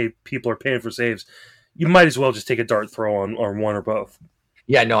 with the way people are paying for saves. You might as well just take a dart throw on one or both.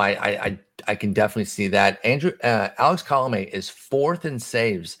 Yeah, no, I can definitely see that. Alex Colomé is 4th in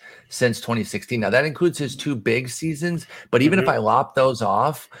saves since 2016. Now that includes his 2 big seasons, but even if I lop those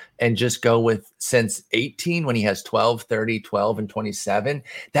off and just go with since 18, when he has 12, 30, 12, and 27,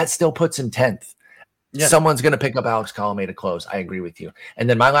 that still puts him 10th. Yeah. Someone's going to pick up Alex Colomé to close. I agree with you. And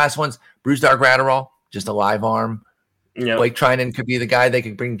then my last one's Brusdar Graterol, just a live arm. Yep. Blake Trinan could be the guy. They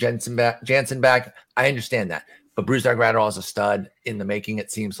could bring Jansen back. I understand that. But Brusdar Graterol is a stud in the making, it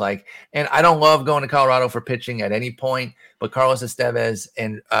seems like. And I don't love going to Colorado for pitching at any point, but Carlos Estevez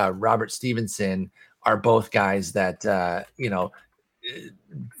and Robert Stevenson are both guys that,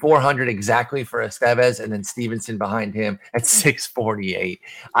 400 exactly for Estevez, and then Stevenson behind him at 648.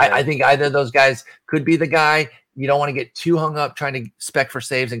 I think either of those guys could be the guy. You don't want to get too hung up trying to spec for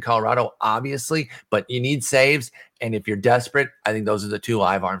saves in Colorado, obviously, but you need saves. And if you're desperate, I think those are the 2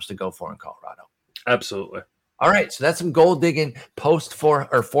 live arms to go for in Colorado. Absolutely. All right, so that's some gold digging post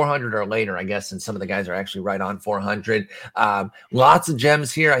 400 or later, I guess, and some of the guys are actually right on 400. Lots of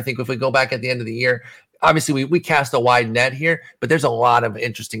gems here. I think if we go back at the end of the year, obviously we cast a wide net here, but there's a lot of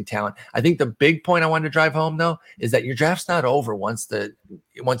interesting talent. I think the big point I wanted to drive home, though, is that your draft's not over once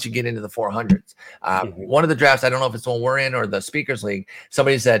you get into the 400s. One of the drafts, I don't know if it's the one we're in or the Speakers League,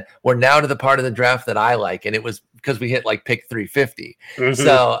 somebody said, we're now to the part of the draft that I like, and it was because we hit like pick 350.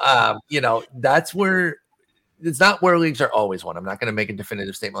 So, that's where – it's not where leagues are always won. I'm not going to make a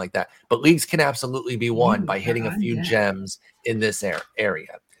definitive statement like that, but leagues can absolutely be won by hitting a few gems in this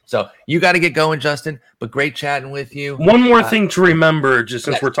area. So you got to get going, Justin, but great chatting with you. One more thing to remember, just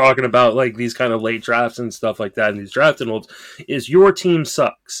since we're talking about like these kind of late drafts and stuff like that, and these draft holds, is your team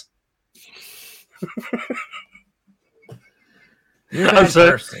sucks. You're a bad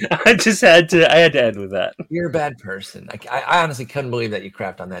person. I had to end with that. You're a bad person. I honestly couldn't believe that you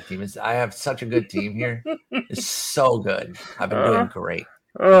crapped on that team. I have such a good team here. It's so good. I've been doing great.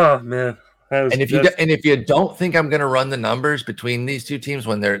 Oh man. And if you don't think I'm going to run the numbers between these 2 teams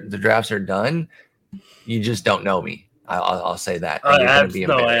when the drafts are done, you just don't know me. I'll say that. I absolutely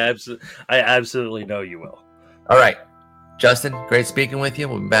know you will. All right, Justin, great speaking with you.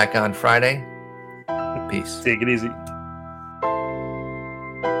 We'll be back on Friday. Peace. Take it easy.